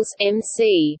equals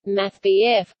mc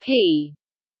mathbf p.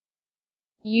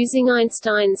 Using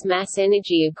Einstein's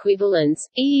mass-energy equivalence,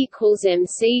 E equals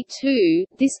mc2,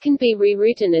 this can be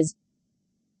rewritten as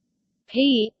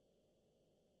p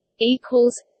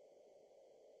equals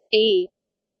E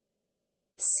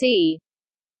c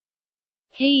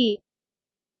p.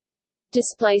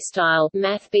 Display style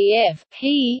mathbf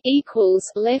p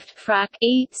equals left frac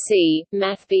E c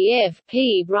mathbf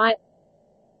p right.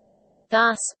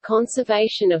 Thus,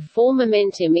 conservation of four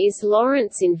momentum is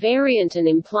Lorentz invariant and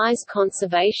implies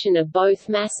conservation of both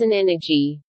mass and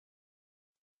energy.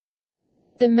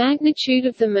 The magnitude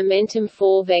of the momentum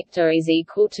 4 vector is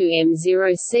equal to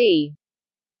m0 c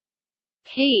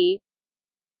p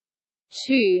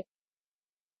 2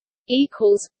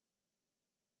 equals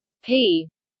p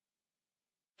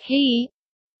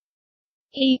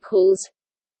equals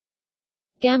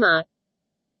gamma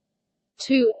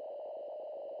 2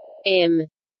 m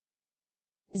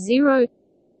 0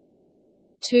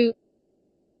 2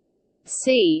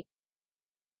 c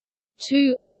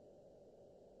 2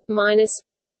 minus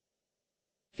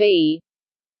v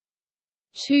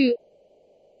 2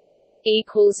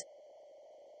 equals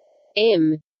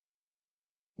m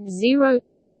 0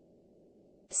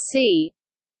 c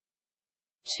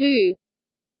 2.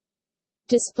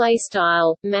 Display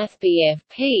style mathbf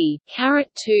p caret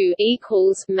 2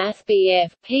 equals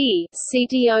mathbf p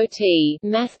cdot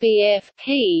mathbf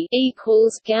p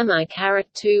equals gamma caret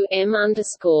 2 m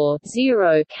underscore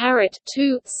 0 caret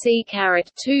 2 c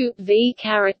caret 2 v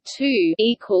caret 2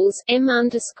 equals m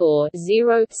underscore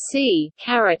 0 c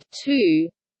caret 2,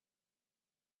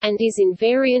 and is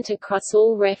invariant across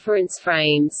all reference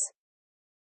frames.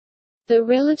 The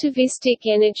relativistic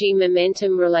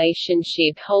energy-momentum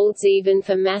relationship holds even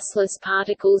for massless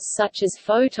particles such as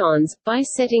photons. By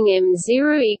setting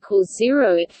m0 equals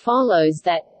 0, it follows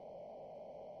that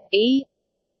E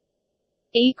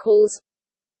equals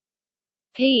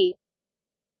P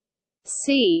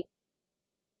C.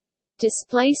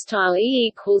 Display style E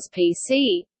equals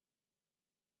PC.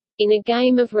 In a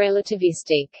game of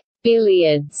relativistic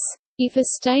billiards, if a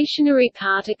stationary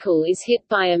particle is hit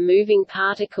by a moving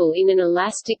particle in an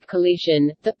elastic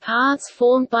collision, the paths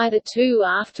formed by the two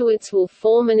afterwards will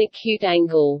form an acute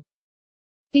angle.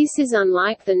 This is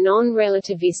unlike the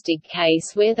non-relativistic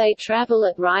case where they travel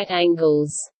at right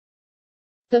angles.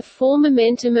 The four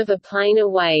momentum of a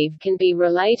planar wave can be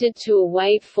related to a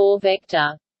wave 4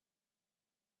 vector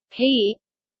P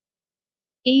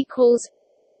equals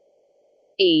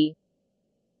E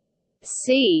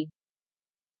C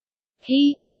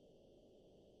P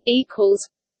equals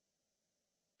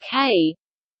K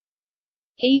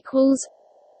equals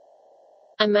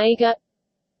omega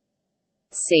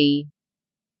C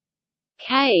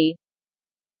K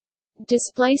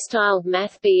display style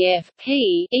math BF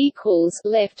P equals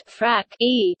left frac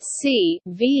E C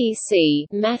VEC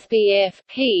math BF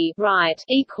P right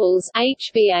equals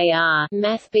HBAR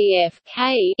math BF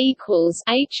K equals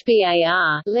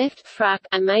HBAR left frac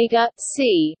omega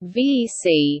C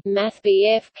VEC math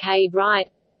BF K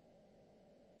right.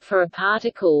 For a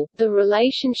particle, the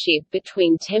relationship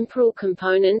between temporal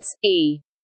components E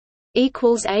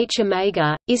equals h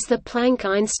omega is the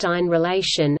Planck-Einstein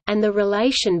relation, and the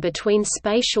relation between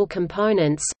spatial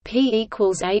components P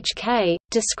equals hk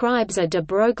describes a de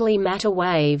Broglie matter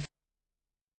wave.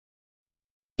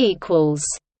 Equals.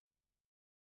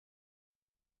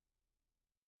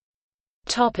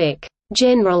 Topic: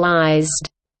 Generalized.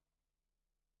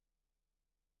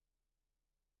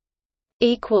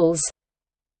 Equals.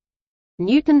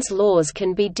 Newton's laws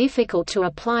can be difficult to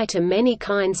apply to many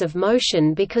kinds of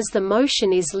motion because the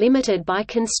motion is limited by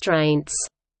constraints.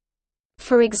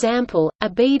 For example, a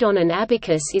bead on an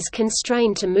abacus is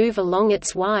constrained to move along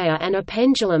its wire and a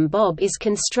pendulum bob is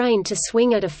constrained to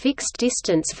swing at a fixed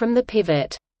distance from the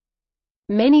pivot.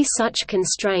 Many such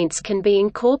constraints can be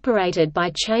incorporated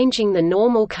by changing the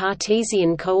normal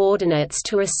Cartesian coordinates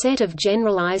to a set of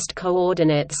generalized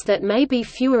coordinates that may be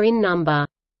fewer in number.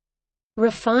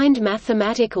 Refined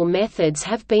mathematical methods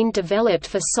have been developed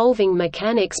for solving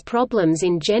mechanics problems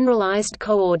in generalized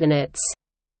coordinates.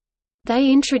 They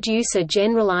introduce a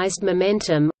generalized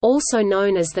momentum, also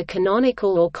known as the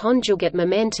canonical or conjugate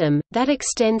momentum, that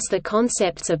extends the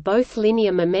concepts of both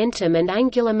linear momentum and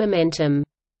angular momentum.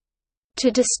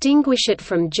 To distinguish it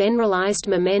from generalized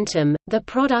momentum, the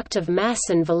product of mass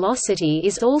and velocity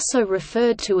is also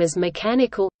referred to as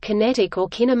mechanical, kinetic or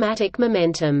kinematic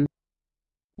momentum.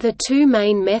 The two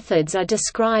main methods are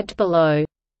described below.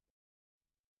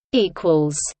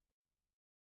 Equals.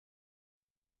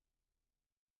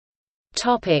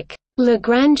 Topic: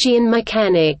 Lagrangian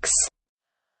mechanics.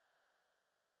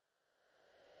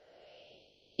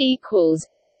 Equals.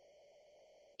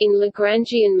 In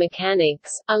Lagrangian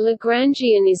mechanics, a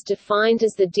Lagrangian is defined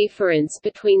as the difference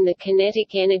between the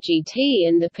kinetic energy T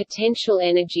and the potential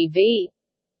energy V.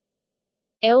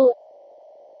 L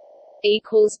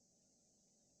equals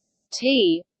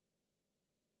T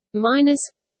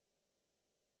minus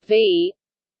V.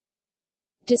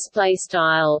 Display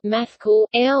style mathcal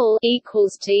L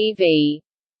equals TV.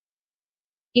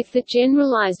 If the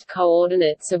generalized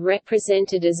coordinates are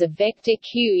represented as a vector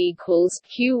q equals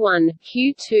q1,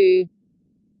 q2,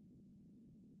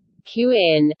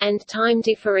 qn, and time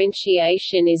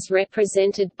differentiation is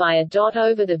represented by a dot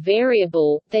over the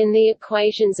variable, then the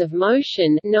equations of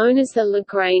motion, known as the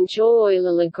Lagrange or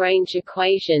Euler-Lagrange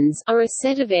equations, are a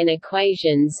set of n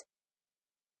equations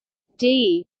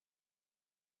d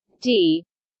t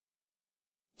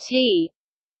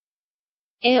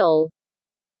l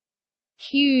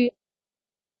q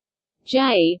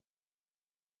j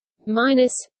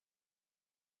minus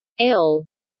l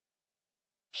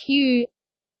q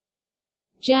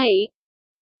j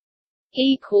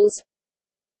equals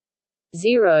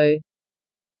 0.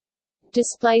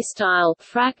 Display style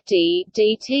frac d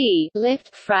dt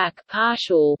left frac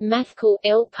partial mathcal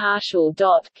l partial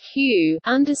dot q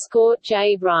underscore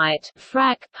j right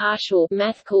frac partial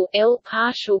mathcal l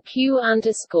partial q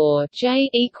underscore j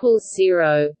equals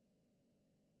 0.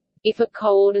 If a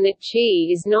coordinate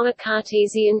chi is not a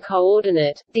Cartesian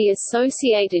coordinate, the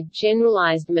associated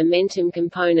generalized momentum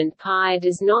component pi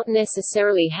does not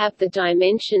necessarily have the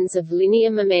dimensions of linear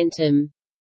momentum.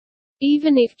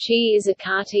 Even if chi is a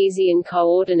Cartesian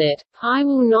coordinate, pi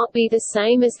will not be the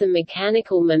same as the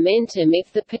mechanical momentum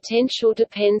if the potential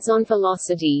depends on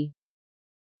velocity.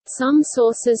 Some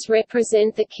sources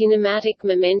represent the kinematic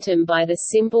momentum by the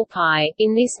symbol pi.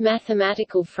 In this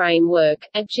mathematical framework,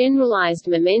 a generalized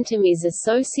momentum is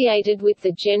associated with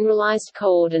the generalized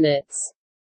coordinates.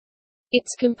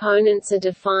 Its components are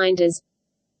defined as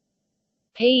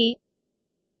p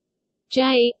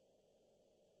j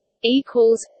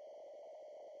equals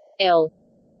l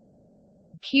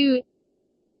q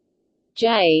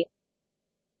j.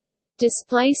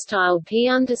 Display style p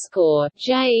underscore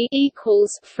j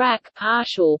equals frac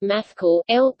partial mathcal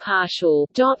l partial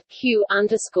dot q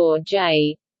underscore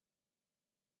j.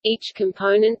 Each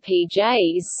component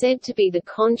pj is said to be the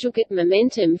conjugate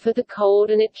momentum for the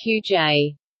coordinate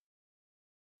qj.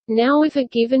 Now, if a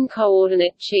given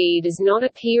coordinate chi does not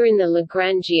appear in the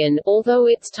Lagrangian, although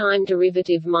its time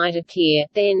derivative might appear,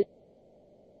 then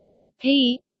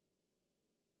p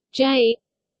j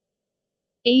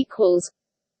equals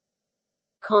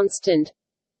constant.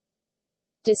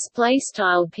 Display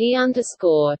style p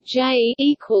underscore j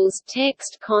equals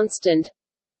text constant.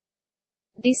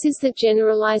 This is the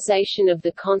generalization of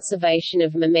the conservation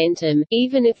of momentum,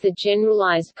 even if the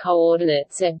generalized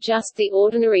coordinates are just the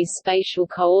ordinary spatial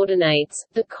coordinates.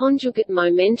 The conjugate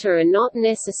momenta are not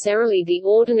necessarily the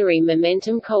ordinary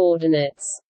momentum coordinates.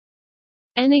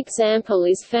 An example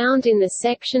is found in the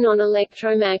section on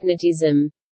electromagnetism.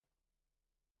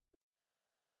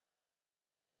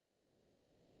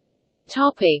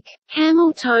 Topic: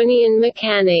 Hamiltonian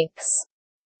mechanics.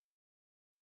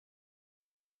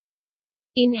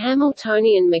 In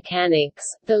Hamiltonian mechanics,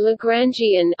 the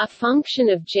Lagrangian, a function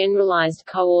of generalized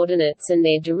coordinates and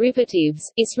their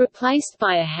derivatives, is replaced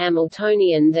by a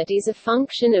Hamiltonian that is a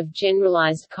function of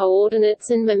generalized coordinates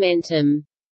and momentum.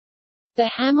 The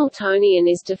Hamiltonian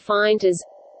is defined as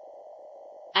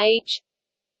h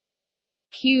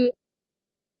q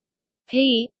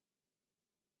p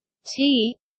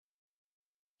t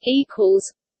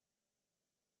equals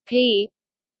p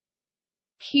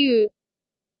q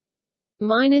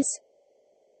minus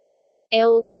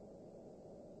L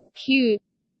Q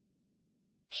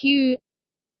Q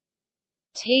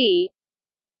T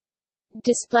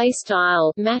display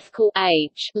style mathcal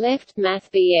H left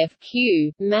math BF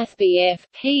Q math BF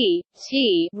P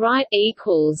T right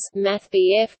equals math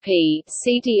BF P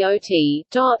C dot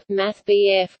dot math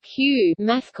BF Q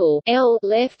mathcal L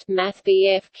left math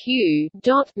BF Q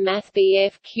dot math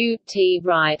BF Q T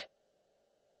right,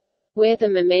 where the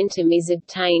momentum is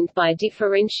obtained by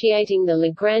differentiating the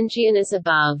Lagrangian as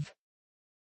above.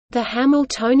 The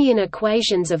Hamiltonian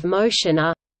equations of motion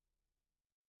are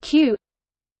q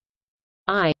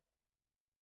I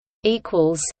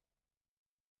equals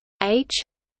h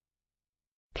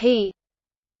p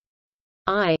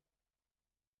I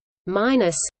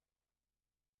minus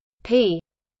p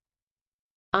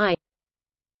I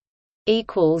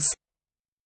equals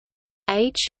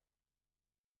h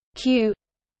q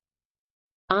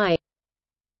I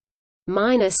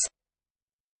minus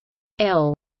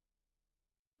L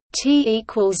T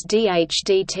equals dH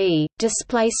dt.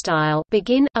 Display style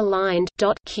begin aligned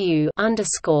dot q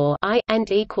underscore I and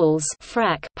equals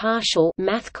frac partial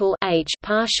mathcal H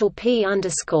partial p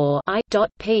underscore I dot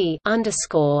p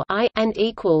underscore I and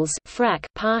equals frac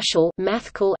partial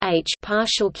mathcal H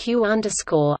partial q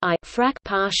underscore I frac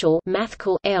partial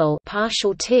mathcal L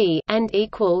partial t and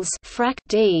equals frac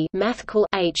d mathcal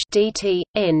H dt.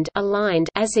 End aligned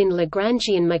as in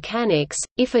Lagrangian mechanics.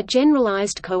 If a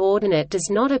generalized coordinate does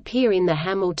not appear in the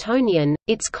Hamiltonian,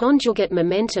 its conjugate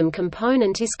momentum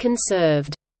component is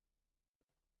conserved.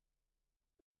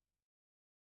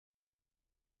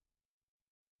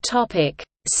 Topic: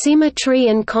 Symmetry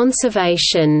and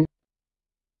conservation.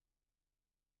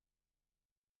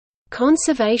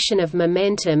 Conservation of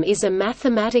momentum is a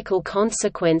mathematical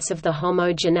consequence of the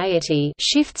homogeneity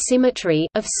shift symmetry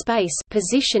of space.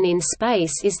 Position in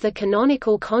space is the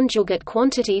canonical conjugate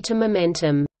quantity to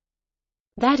momentum.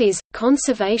 That is,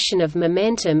 conservation of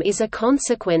momentum is a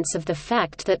consequence of the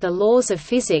fact that the laws of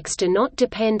physics do not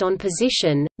depend on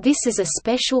position. This is a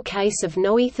special case of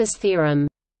Noether's theorem.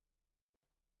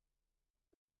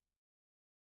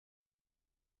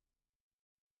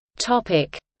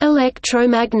 Topic: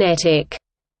 Electromagnetic.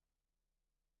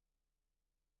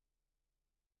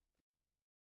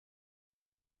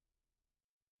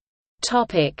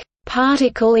 Topic: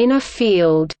 Particle in a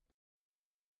field.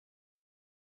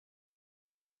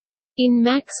 In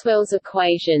Maxwell's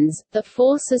equations, the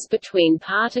forces between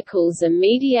particles are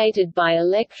mediated by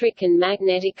electric and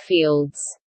magnetic fields.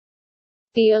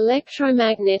 The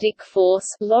electromagnetic force,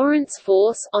 Lorentz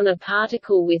force on a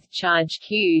particle with charge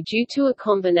q due to a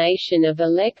combination of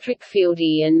electric field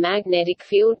E and magnetic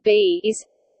field B is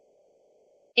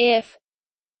F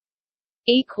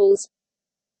equals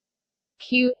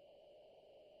q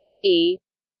E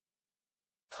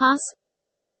plus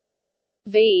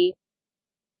V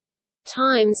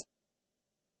times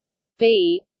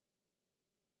B.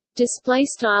 Display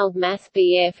style math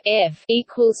BF F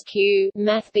equals q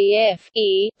math BF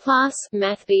E plus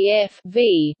math BF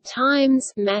V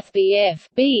times math BF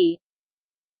B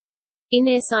in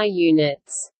SI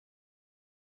units.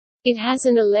 It has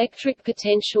an electric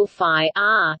potential phi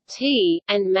r t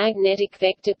and magnetic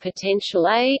vector potential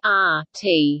a r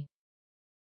t.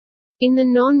 In the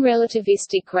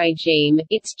non-relativistic regime,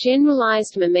 its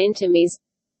generalized momentum is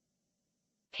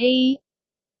P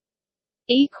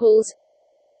equals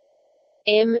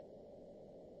M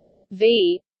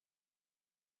V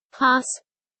plus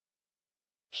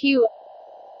Q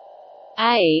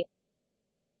A.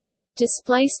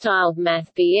 Display style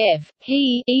math BF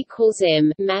P equals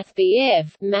M math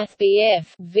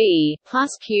BF V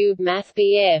plus Q math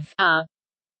BF A.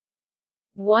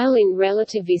 While in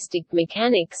relativistic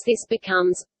mechanics this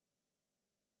becomes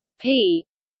P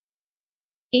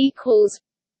equals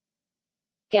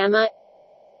gamma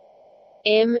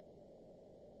m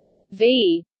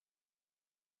v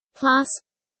plus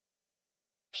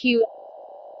q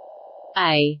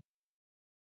a.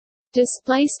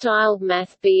 Display style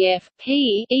math BF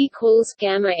P equals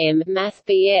gamma M math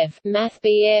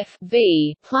BF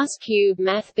V plus Q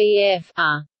math BF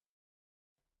A.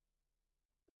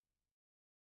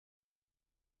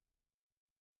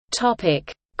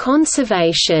 Topic: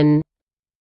 Conservation.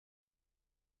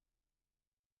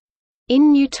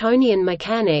 In Newtonian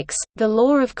mechanics, the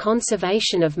law of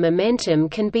conservation of momentum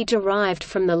can be derived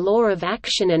from the law of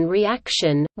action and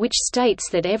reaction, which states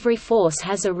that every force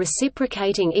has a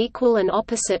reciprocating equal and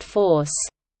opposite force.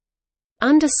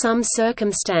 Under some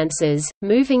circumstances,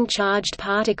 moving charged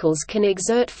particles can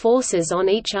exert forces on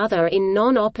each other in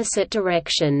non-opposite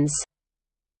directions.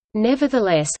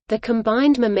 Nevertheless, the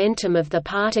combined momentum of the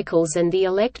particles and the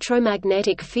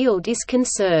electromagnetic field is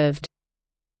conserved.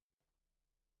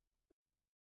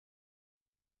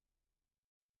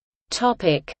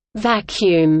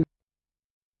 Vacuum.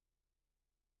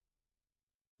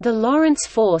 The Lorentz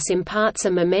force imparts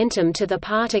a momentum to the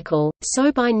particle,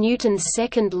 so by Newton's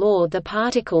second law the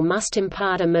particle must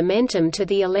impart a momentum to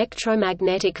the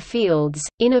electromagnetic fields.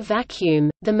 In a vacuum,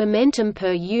 the momentum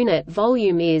per unit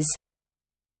volume is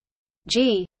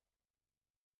g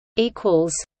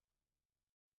equals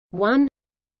 1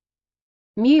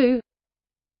 mu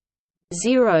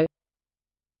 0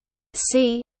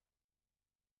 c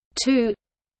 2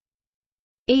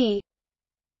 e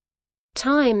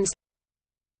times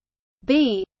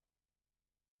b.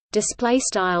 Display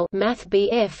style math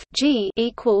g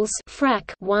equals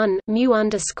frac 1 mu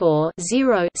underscore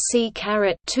 0 c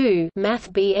caret 2 math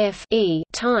e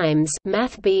times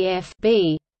math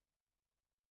b,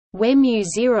 where mu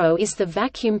 0 is the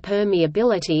vacuum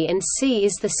permeability and c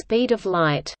is the speed of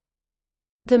light.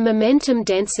 The momentum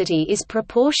density is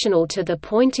proportional to the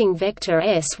Poynting vector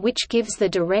s, which gives the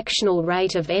directional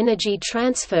rate of energy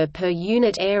transfer per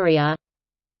unit area.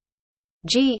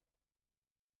 G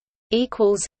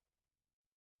equals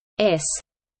s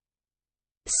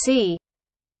c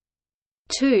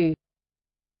 2.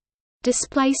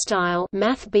 Display style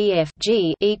math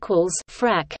g equals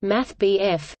frac math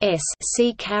s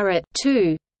c caret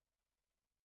 2.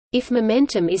 If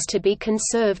momentum is to be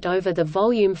conserved over the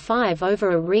volume 5 over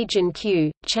a region Q,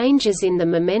 changes in the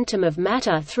momentum of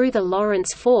matter through the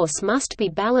Lorentz force must be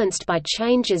balanced by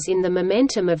changes in the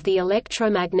momentum of the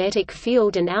electromagnetic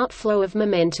field and outflow of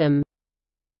momentum.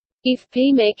 If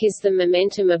Pmech is the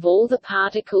momentum of all the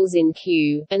particles in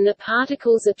Q, and the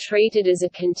particles are treated as a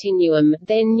continuum,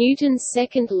 then Newton's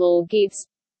second law gives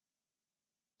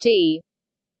d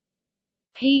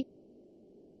p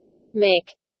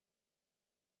mech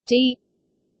d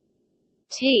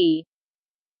t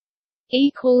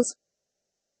equals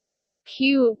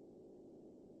q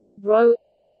rho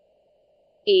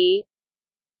e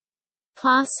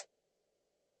plus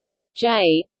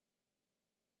j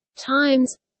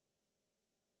times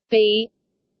b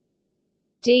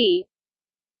d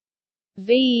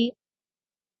v.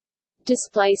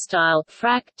 Display style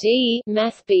frac d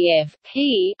math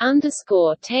p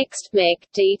underscore text mech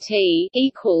dt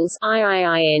equals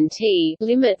iint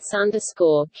limits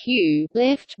underscore q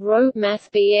left rho math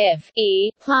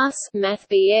e plus math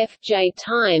j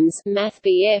times math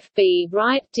b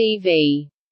right dv.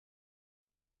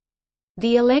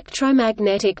 The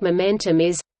electromagnetic momentum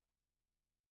is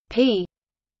p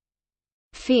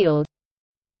field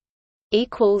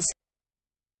equals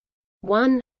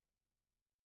 1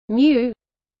 mu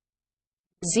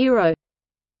 0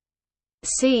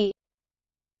 c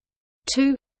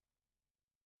 2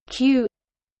 q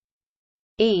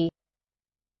e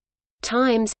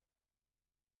times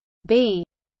b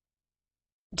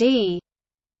d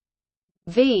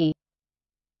v.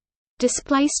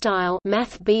 Display style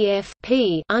math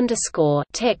p underscore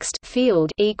text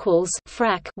field equals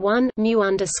frac 1 mu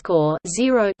underscore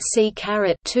 0 c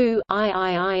caret 2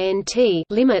 iint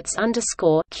limits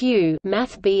underscore q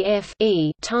math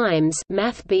e times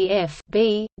math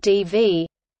b dv,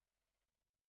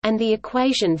 and the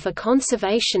equation for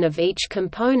conservation of each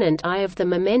component I of the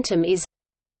momentum is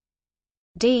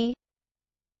d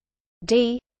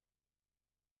t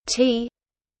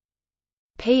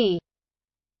p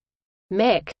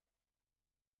mech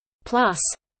plus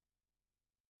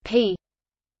p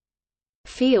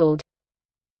field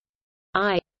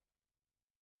I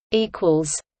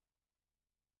equals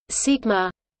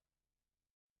sigma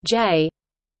j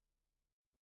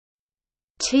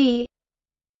t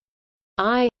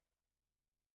I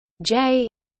j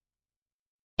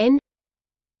n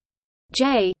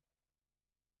j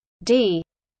d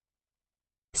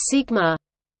sigma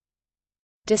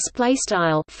display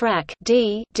style frac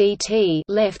d dt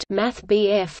left math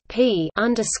BF p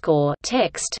underscore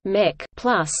text mech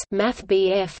plus math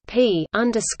BF p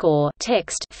underscore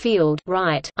text field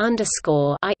right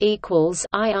underscore I equals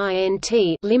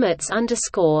IINT limits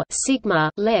underscore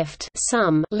sigma left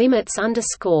sum limits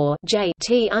underscore j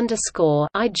t underscore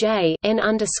ij n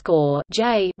underscore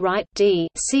j right d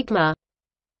sigma.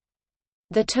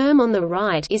 The term on the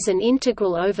right is an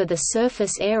integral over the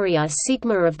surface area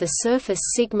sigma of the surface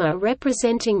sigma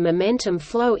representing momentum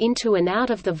flow into and out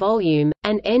of the volume,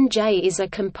 and Nj is a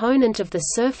component of the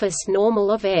surface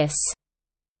normal of S.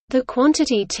 The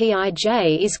quantity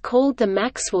Tij is called the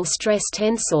Maxwell stress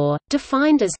tensor,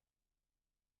 defined as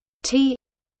T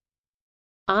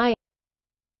I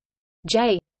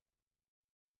J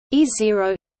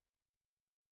E0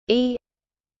 E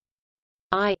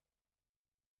I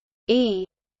E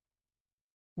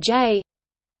J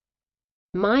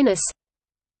minus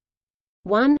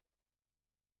 1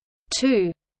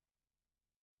 2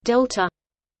 delta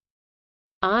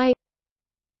I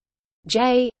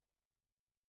J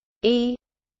E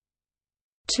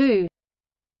 2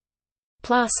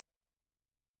 plus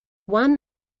 1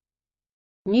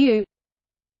 mu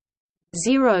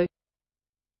 0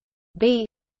 B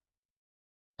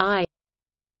I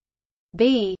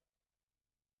B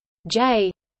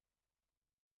J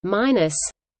minus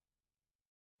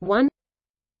 1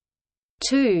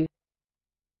 2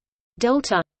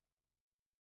 delta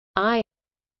I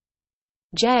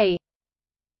J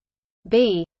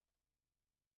B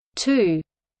 2.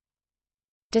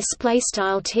 Display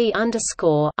style T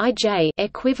underscore IJ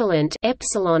equivalent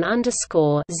epsilon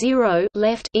underscore 0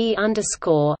 left E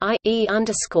underscore I E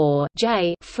underscore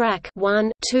J frac 1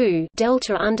 2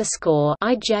 delta underscore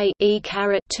IJ E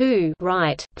caret 2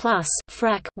 right plus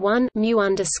frac 1 mu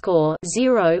underscore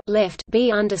 0 left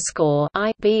B underscore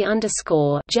I B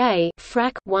underscore J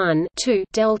frac 1 2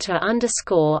 delta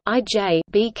underscore IJ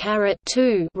B caret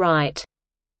 2 right.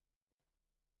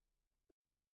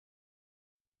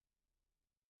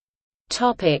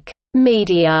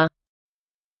 Media.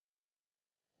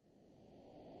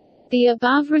 The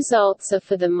above results are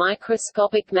for the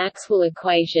microscopic Maxwell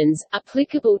equations,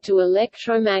 applicable to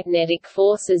electromagnetic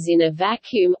forces in a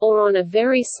vacuum, or on a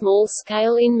very small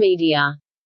scale in media.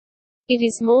 It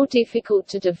is more difficult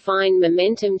to define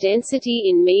momentum density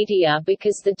in media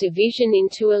because the division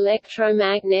into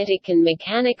electromagnetic and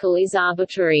mechanical is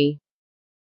arbitrary.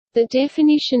 The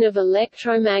definition of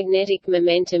electromagnetic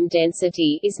momentum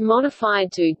density is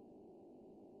modified to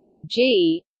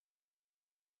G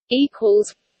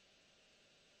equals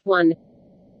 1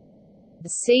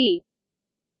 C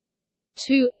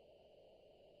 2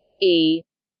 E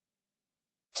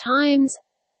times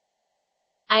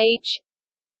H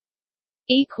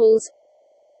equals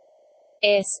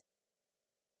S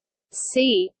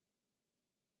C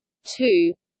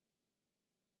 2.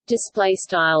 Display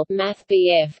style Math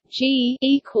G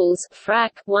equals frac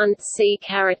 1 C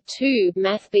caret 2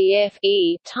 Math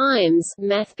E times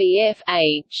Math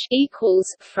H equals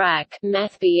frac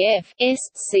Math S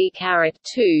C caret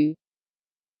 2,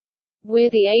 where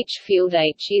the H field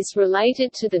H is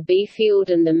related to the B field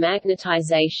and the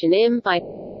magnetization M by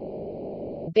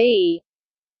B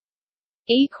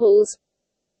equals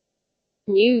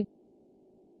mu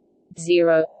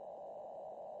 0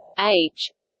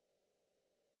 H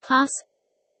plus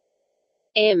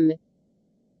M.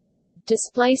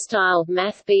 Display style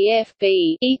Math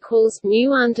B equals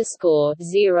mu underscore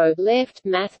 0 left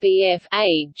Math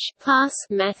H plus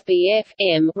Math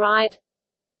M right.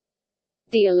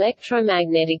 The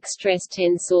electromagnetic stress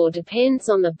tensor depends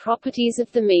on the properties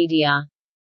of the media.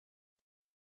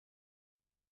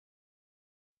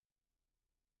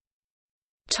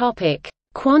 Topic: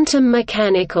 Quantum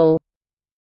mechanical.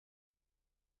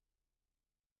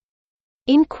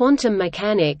 In quantum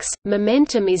mechanics,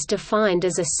 momentum is defined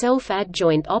as a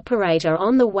self-adjoint operator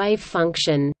on the wave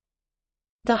function.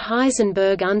 The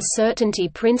Heisenberg uncertainty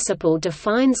principle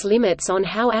defines limits on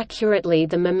how accurately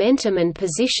the momentum and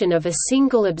position of a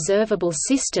single observable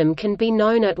system can be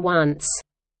known at once.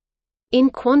 In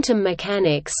quantum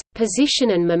mechanics,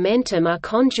 position and momentum are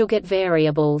conjugate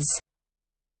variables.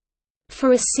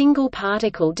 For a single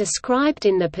particle described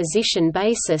in the position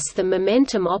basis, the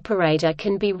momentum operator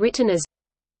can be written as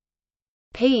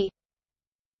P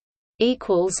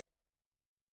equals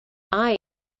I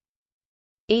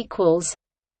equals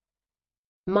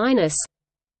minus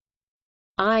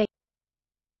I.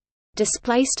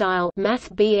 Display style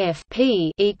Math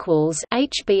P equals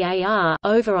HBAR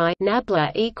over I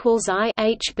nabla equals I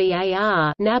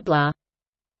HBAR nabla,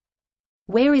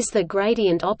 where is the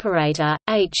gradient operator,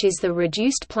 h is the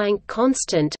reduced Planck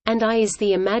constant, and I is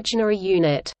the imaginary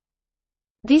unit.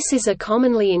 This is a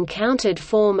commonly encountered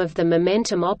form of the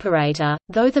momentum operator,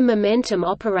 though the momentum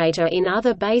operator in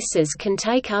other bases can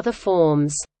take other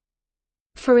forms.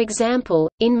 For example,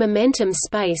 in momentum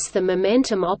space the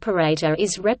momentum operator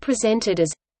is represented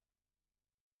as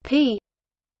p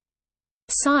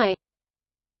psi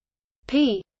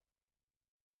p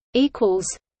equals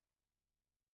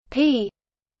p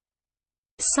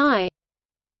psi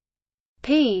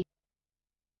p.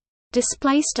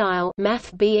 Display style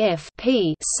math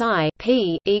p psi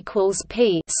p equals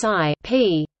p psi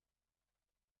p,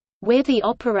 where the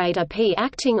operator p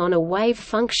acting on a wave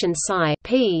function psi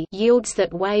p yields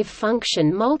that wave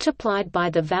function multiplied by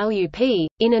the value p,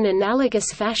 in an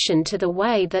analogous fashion to the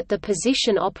way that the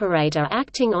position operator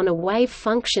acting on a wave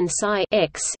function psi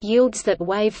x yields that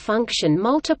wave function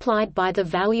multiplied by the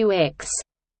value x.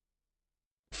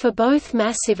 For both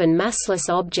massive and massless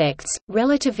objects,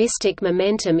 relativistic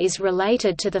momentum is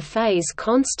related to the phase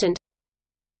constant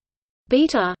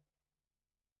beta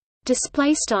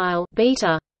display style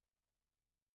beta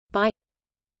by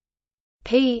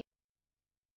p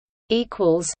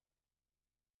equals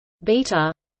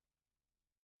beta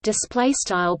display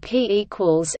style p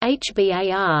equals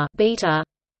hbar beta.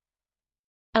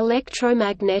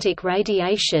 Electromagnetic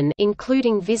radiation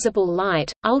including visible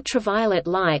light, ultraviolet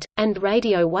light, and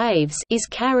radio waves is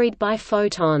carried by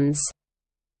photons.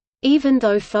 Even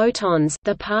though photons,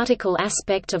 the particle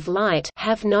aspect of light,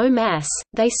 have no mass,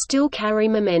 they still carry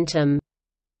momentum.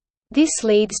 This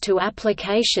leads to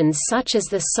applications such as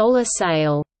the solar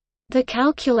sail. The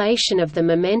calculation of the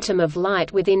momentum of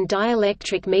light within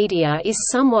dielectric media is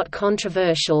somewhat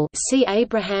controversial. See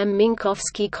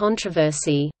Abraham-Minkowski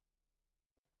controversy.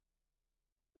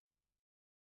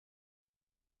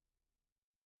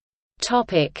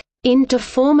 In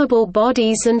deformable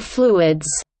bodies and fluids.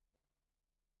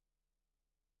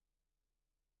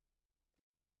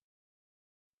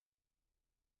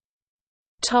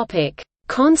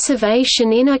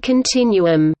 Conservation in a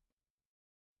continuum.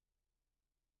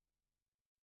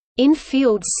 In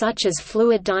fields such as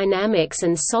fluid dynamics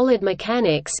and solid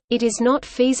mechanics, it is not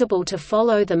feasible to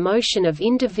follow the motion of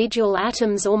individual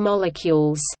atoms or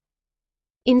molecules.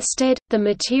 Instead, the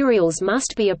materials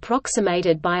must be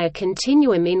approximated by a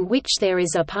continuum in which there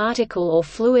is a particle or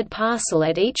fluid parcel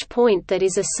at each point that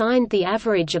is assigned the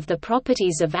average of the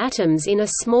properties of atoms in a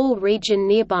small region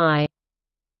nearby.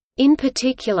 In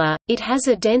particular, it has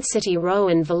a density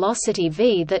ρ and velocity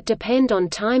v that depend on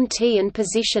time t and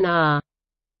position r.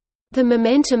 The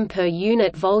momentum per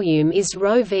unit volume is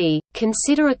ρv.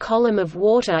 Consider a column of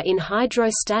water in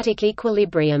hydrostatic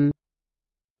equilibrium.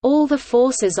 All the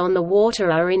forces on the water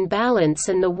are in balance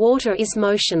and the water is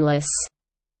motionless.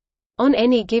 On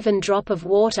any given drop of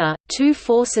water, two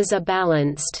forces are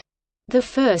balanced. The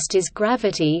first is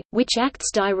gravity, which acts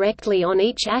directly on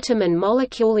each atom and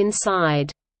molecule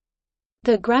inside.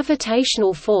 The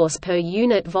gravitational force per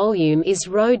unit volume is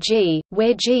ρg,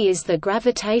 where g is the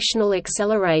gravitational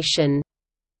acceleration.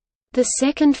 The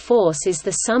second force is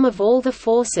the sum of all the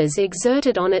forces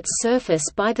exerted on its surface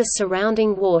by the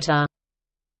surrounding water.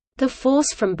 The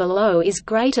force from below is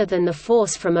greater than the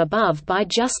force from above by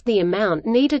just the amount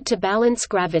needed to balance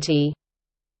gravity.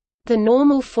 The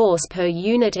normal force per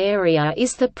unit area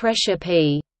is the pressure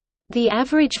P. The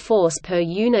average force per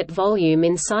unit volume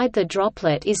inside the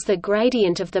droplet is the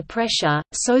gradient of the pressure,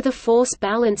 so the force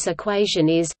balance equation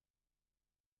is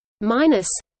minus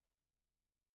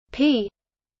P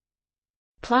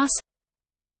plus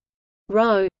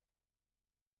ρ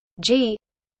g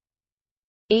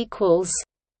equals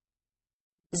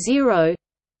 0.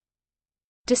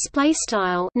 Display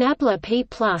style nabla p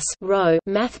plus ρ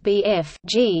math bf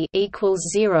g equals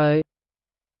 0.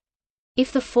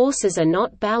 If the forces are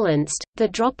not balanced, the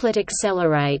droplet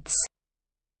accelerates.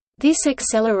 This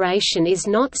acceleration is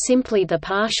not simply the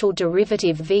partial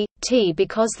derivative v t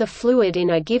because the fluid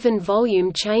in a given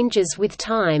volume changes with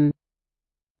time.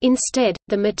 Instead,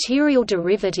 the material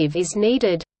derivative is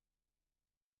needed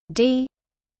d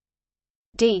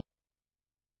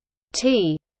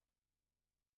t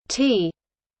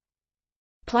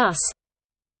plus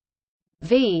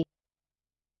v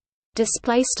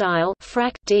display style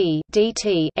frac d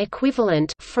dt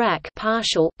equivalent frac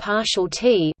partial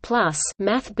t plus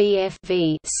math bf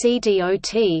v c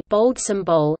dot bold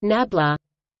symbol nabla.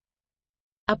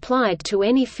 Applied to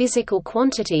any physical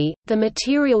quantity, the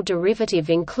material derivative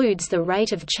includes the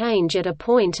rate of change at a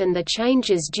point and the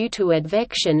changes due to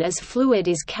advection as fluid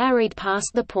is carried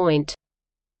past the point.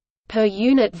 Per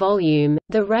unit volume,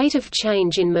 the rate of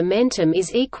change in momentum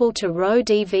is equal to ρ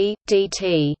dv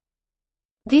dt.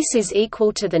 This is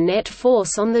equal to the net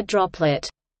force on the droplet.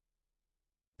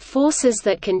 Forces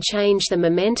that can change the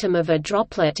momentum of a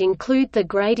droplet include the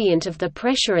gradient of the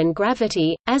pressure and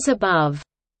gravity, as above.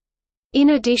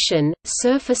 In addition,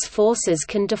 surface forces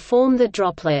can deform the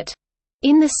droplet.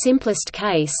 In the simplest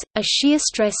case, a shear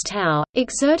stress τ,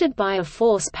 exerted by a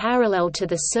force parallel to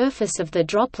the surface of the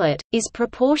droplet, is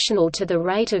proportional to the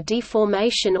rate of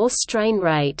deformation or strain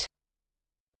rate.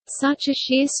 Such a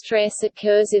shear stress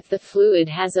occurs if the fluid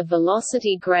has a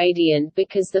velocity gradient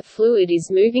because the fluid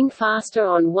is moving faster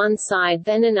on one side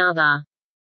than another.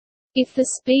 If the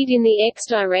speed in the x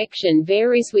direction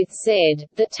varies with z,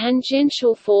 the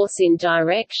tangential force in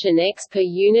direction x per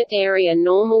unit area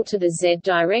normal to the z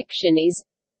direction is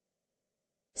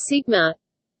sigma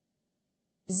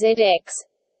zx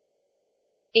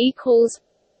equals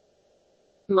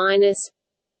minus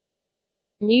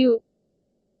mu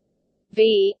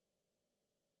v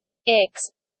x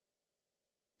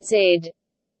z.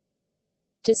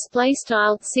 Display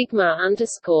style sigma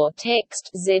underscore text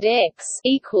zx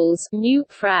equals mu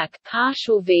frac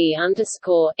partial v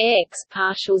underscore x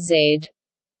partial z,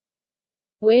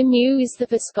 where mu is the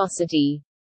viscosity.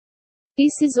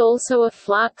 This is also a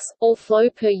flux, or flow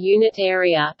per unit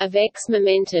area, of x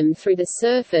momentum through the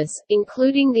surface,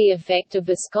 including the effect of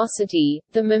viscosity.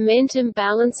 The momentum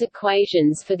balance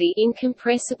equations for the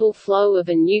incompressible flow of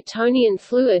a Newtonian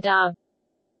fluid are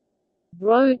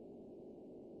ρ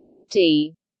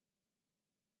d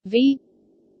v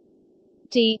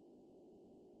d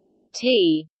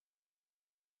t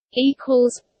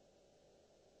equals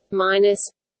minus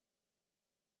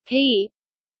p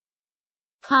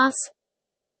plus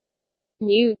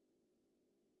mu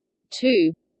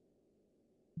 2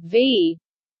 v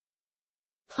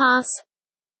plus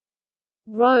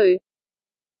rho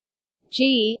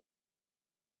g.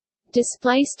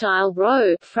 Display style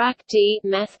rho frac d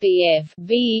math BF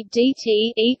v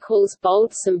dt equals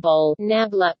bold symbol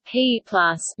nabla p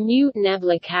plus mu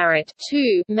nabla caret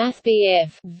 2 math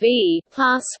BF v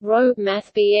plus rho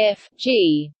math BF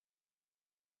g.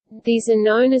 These are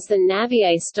known as the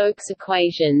Navier-Stokes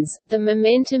equations. The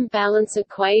momentum balance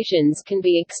equations can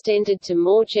be extended to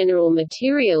more general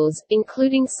materials,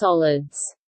 including solids.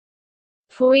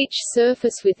 For each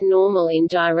surface with normal in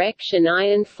direction I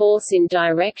and force in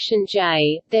direction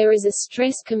j, there is a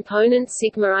stress component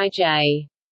sigma ij.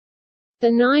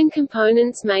 The 9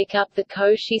 components make up the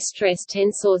Cauchy stress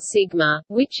tensor sigma,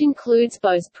 which includes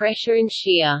both pressure and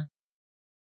shear.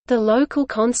 The local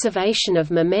conservation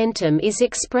of momentum is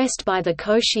expressed by the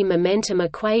Cauchy momentum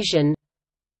equation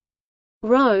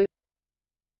ρ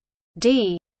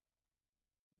d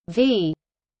v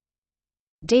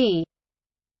d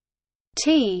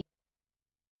t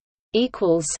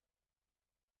equals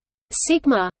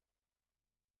sigma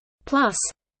plus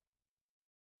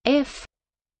f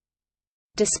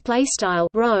display style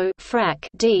rho frac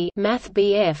d math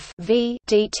BF v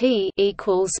dt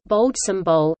equals bold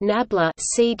symbol nabla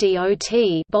c dot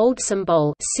bold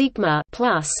symbol sigma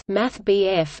plus math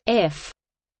BF f,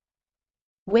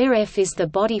 where F is the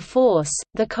body force.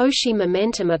 The Cauchy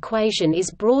momentum equation is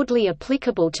broadly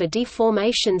applicable to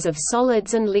deformations of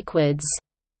solids and liquids.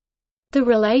 The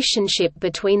relationship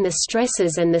between the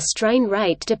stresses and the strain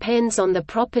rate depends on the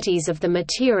properties of the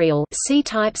material. See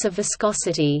types of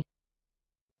viscosity.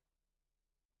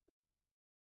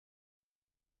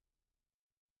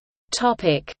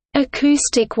 Topic: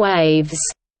 Acoustic waves.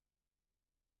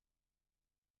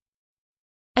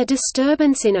 A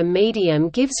disturbance in a medium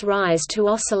gives rise to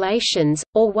oscillations,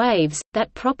 or waves,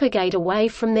 that propagate away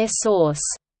from their source.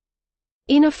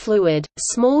 In a fluid,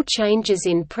 small changes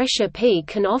in pressure P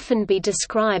can often be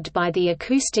described by the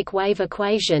acoustic wave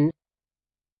equation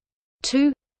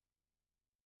 2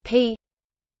 P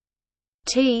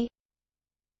T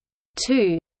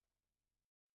 2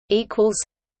 equals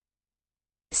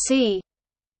C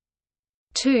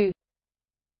 2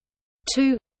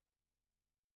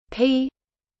 P.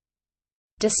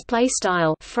 Display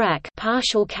style frac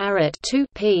partial caret 2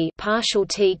 p partial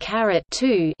t caret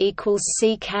 2 equals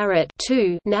c caret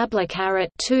 2 nabla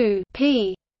caret 2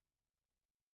 p,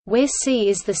 where c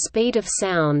is the speed of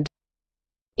sound.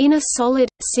 In a solid,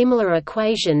 similar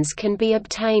equations can be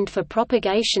obtained for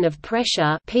propagation of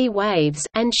pressure p waves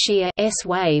and shear s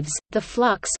waves. The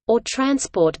flux, or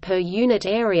transport per unit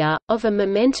area, of a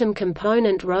momentum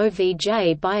component ρ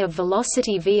Vj by a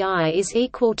velocity Vi is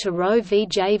equal to ρ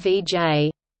Vj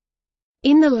Vj.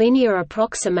 In the linear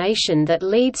approximation that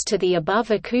leads to the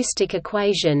above acoustic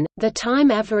equation, the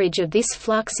time average of this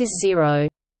flux is zero.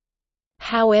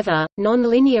 However,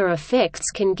 nonlinear effects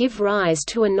can give rise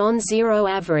to a non-zero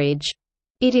average.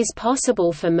 It is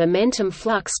possible for momentum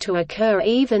flux to occur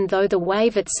even though the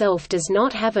wave itself does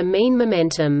not have a mean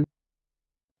momentum.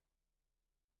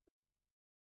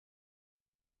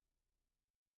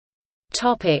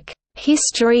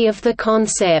 History of the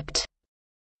concept.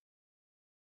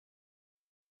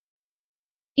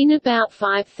 In about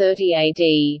 530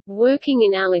 AD, working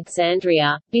in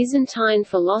Alexandria, Byzantine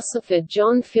philosopher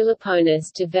John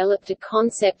Philoponus developed a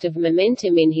concept of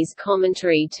momentum in his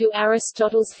commentary to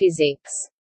Aristotle's Physics.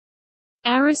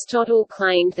 Aristotle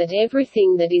claimed that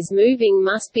everything that is moving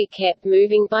must be kept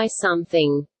moving by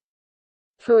something.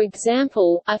 For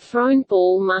example, a thrown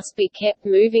ball must be kept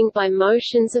moving by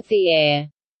motions of the air.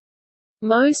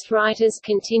 Most writers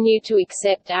continued to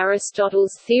accept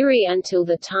Aristotle's theory until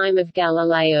the time of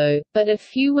Galileo, but a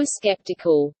few were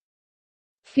skeptical.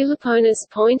 Philoponus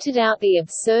pointed out the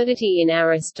absurdity in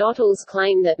Aristotle's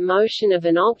claim that motion of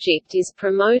an object is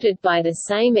promoted by the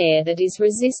same air that is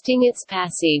resisting its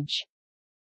passage.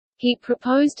 He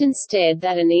proposed instead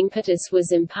that an impetus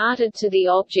was imparted to the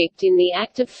object in the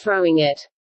act of throwing it.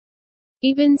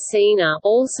 Ibn Sina,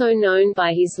 also known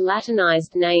by his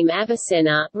Latinized name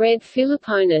Avicenna, read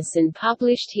Philoponus and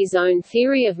published his own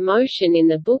theory of motion in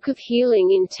the Book of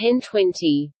Healing in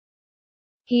 1020.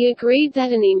 He agreed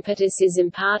that an impetus is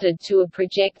imparted to a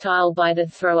projectile by the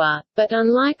thrower, but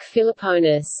unlike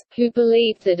Philoponus, who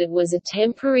believed that it was a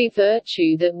temporary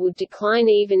virtue that would decline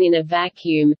even in a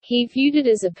vacuum, he viewed it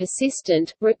as a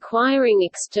persistent, requiring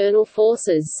external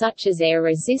forces such as air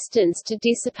resistance to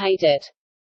dissipate it.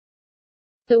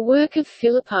 The work of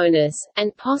Philoponus,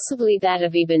 and possibly that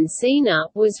of Ibn Sina,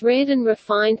 was read and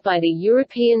refined by the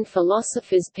European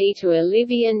philosophers Peter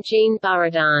Olivier and Jean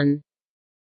Buridan.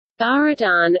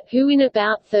 Buridan, who in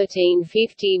about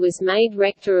 1350 was made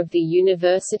rector of the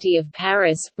University of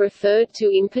Paris, referred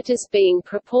to impetus being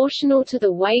proportional to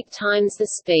the weight times the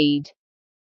speed.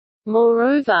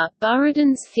 Moreover,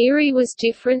 Buridan's theory was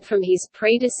different from his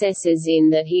predecessors in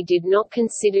that he did not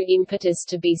consider impetus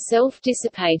to be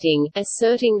self-dissipating,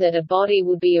 asserting that a body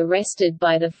would be arrested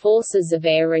by the forces of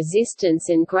air resistance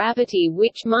and gravity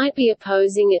which might be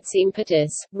opposing its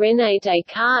impetus. René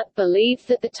Descartes believed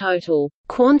that the total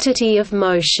quantity of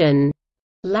motion,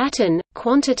 Latin,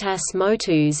 quantitas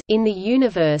motus, in the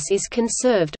universe is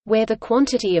conserved, where the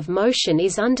quantity of motion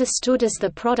is understood as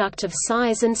the product of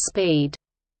size and speed.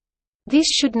 This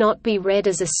should not be read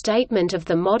as a statement of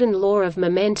the modern law of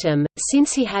momentum,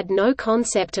 since he had no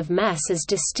concept of mass as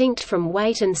distinct from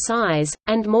weight and size,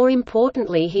 and more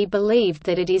importantly he believed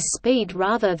that it is speed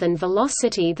rather than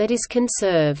velocity that is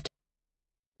conserved.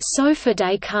 So for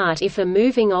Descartes, if a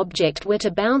moving object were to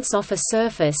bounce off a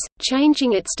surface,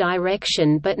 changing its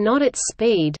direction but not its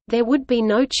speed, there would be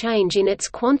no change in its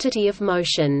quantity of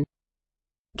motion.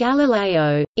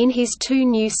 Galileo, in his Two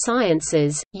New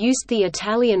Sciences, used the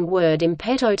Italian word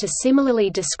impeto to similarly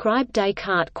describe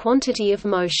Descartes' quantity of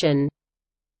motion.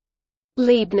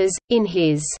 Leibniz, in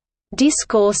his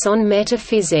Discourse on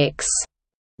Metaphysics,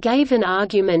 gave an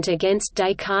argument against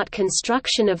Descartes'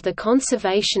 construction of the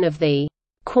conservation of the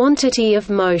quantity of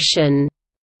motion,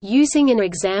 using an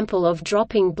example of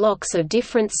dropping blocks of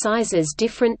different sizes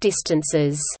different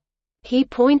distances. He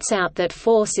points out that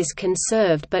force is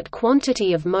conserved but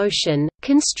quantity of motion,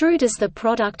 construed as the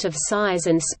product of size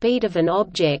and speed of an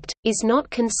object, is not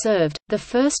conserved. The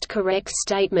first correct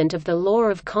statement of the law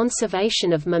of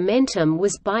conservation of momentum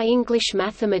was by English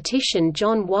mathematician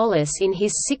John Wallis in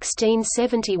his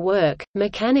 1670 work,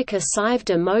 Mechanica Sive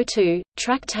de Motu,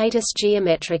 Tractatus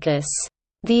Geometricus.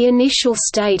 The initial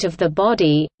state of the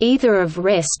body, either of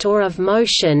rest or of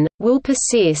motion, will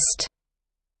persist,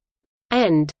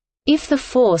 and if the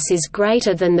force is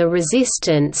greater than the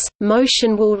resistance,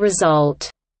 motion will result.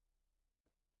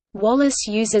 Wallis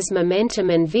uses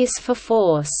momentum and vis for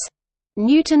force.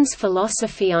 Newton's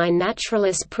Philosophiae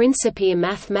Naturalis Principia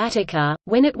Mathematica,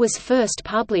 when it was first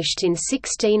published in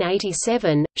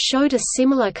 1687, showed a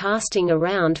similar casting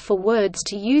around for words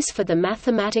to use for the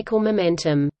mathematical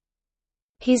momentum.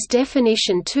 His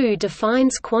definition too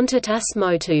defines quantitas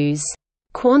motus,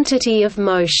 quantity of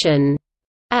motion,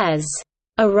 as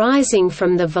arising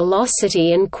from the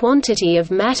velocity and quantity of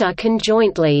matter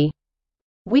conjointly,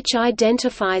 which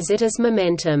identifies it as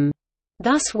momentum.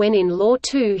 Thus when in Law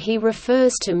 2 he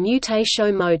refers to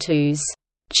mutatio motus,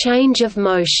 change of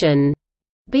motion,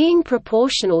 being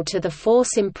proportional to the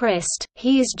force impressed,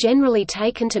 he is generally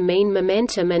taken to mean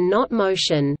momentum and not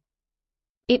motion.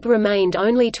 It remained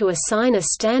only to assign a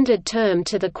standard term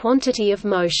to the quantity of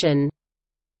motion.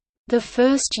 The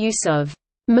first use of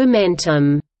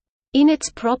momentum in its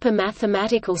proper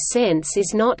mathematical sense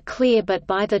is not clear, but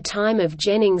by the time of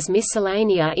Jennings'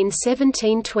 Miscellanea in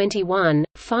 1721,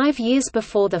 5 years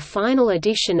before the final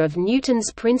edition of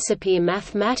Newton's Principia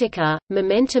Mathematica,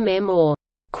 momentum m, or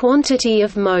quantity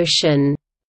of motion,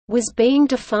 was being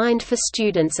defined for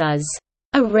students as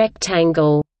a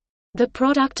rectangle, the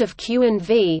product of Q and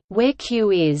V, where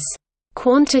Q is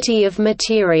quantity of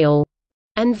material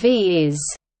and V is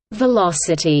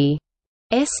velocity.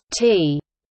 S T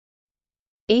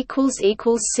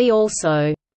See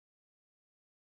also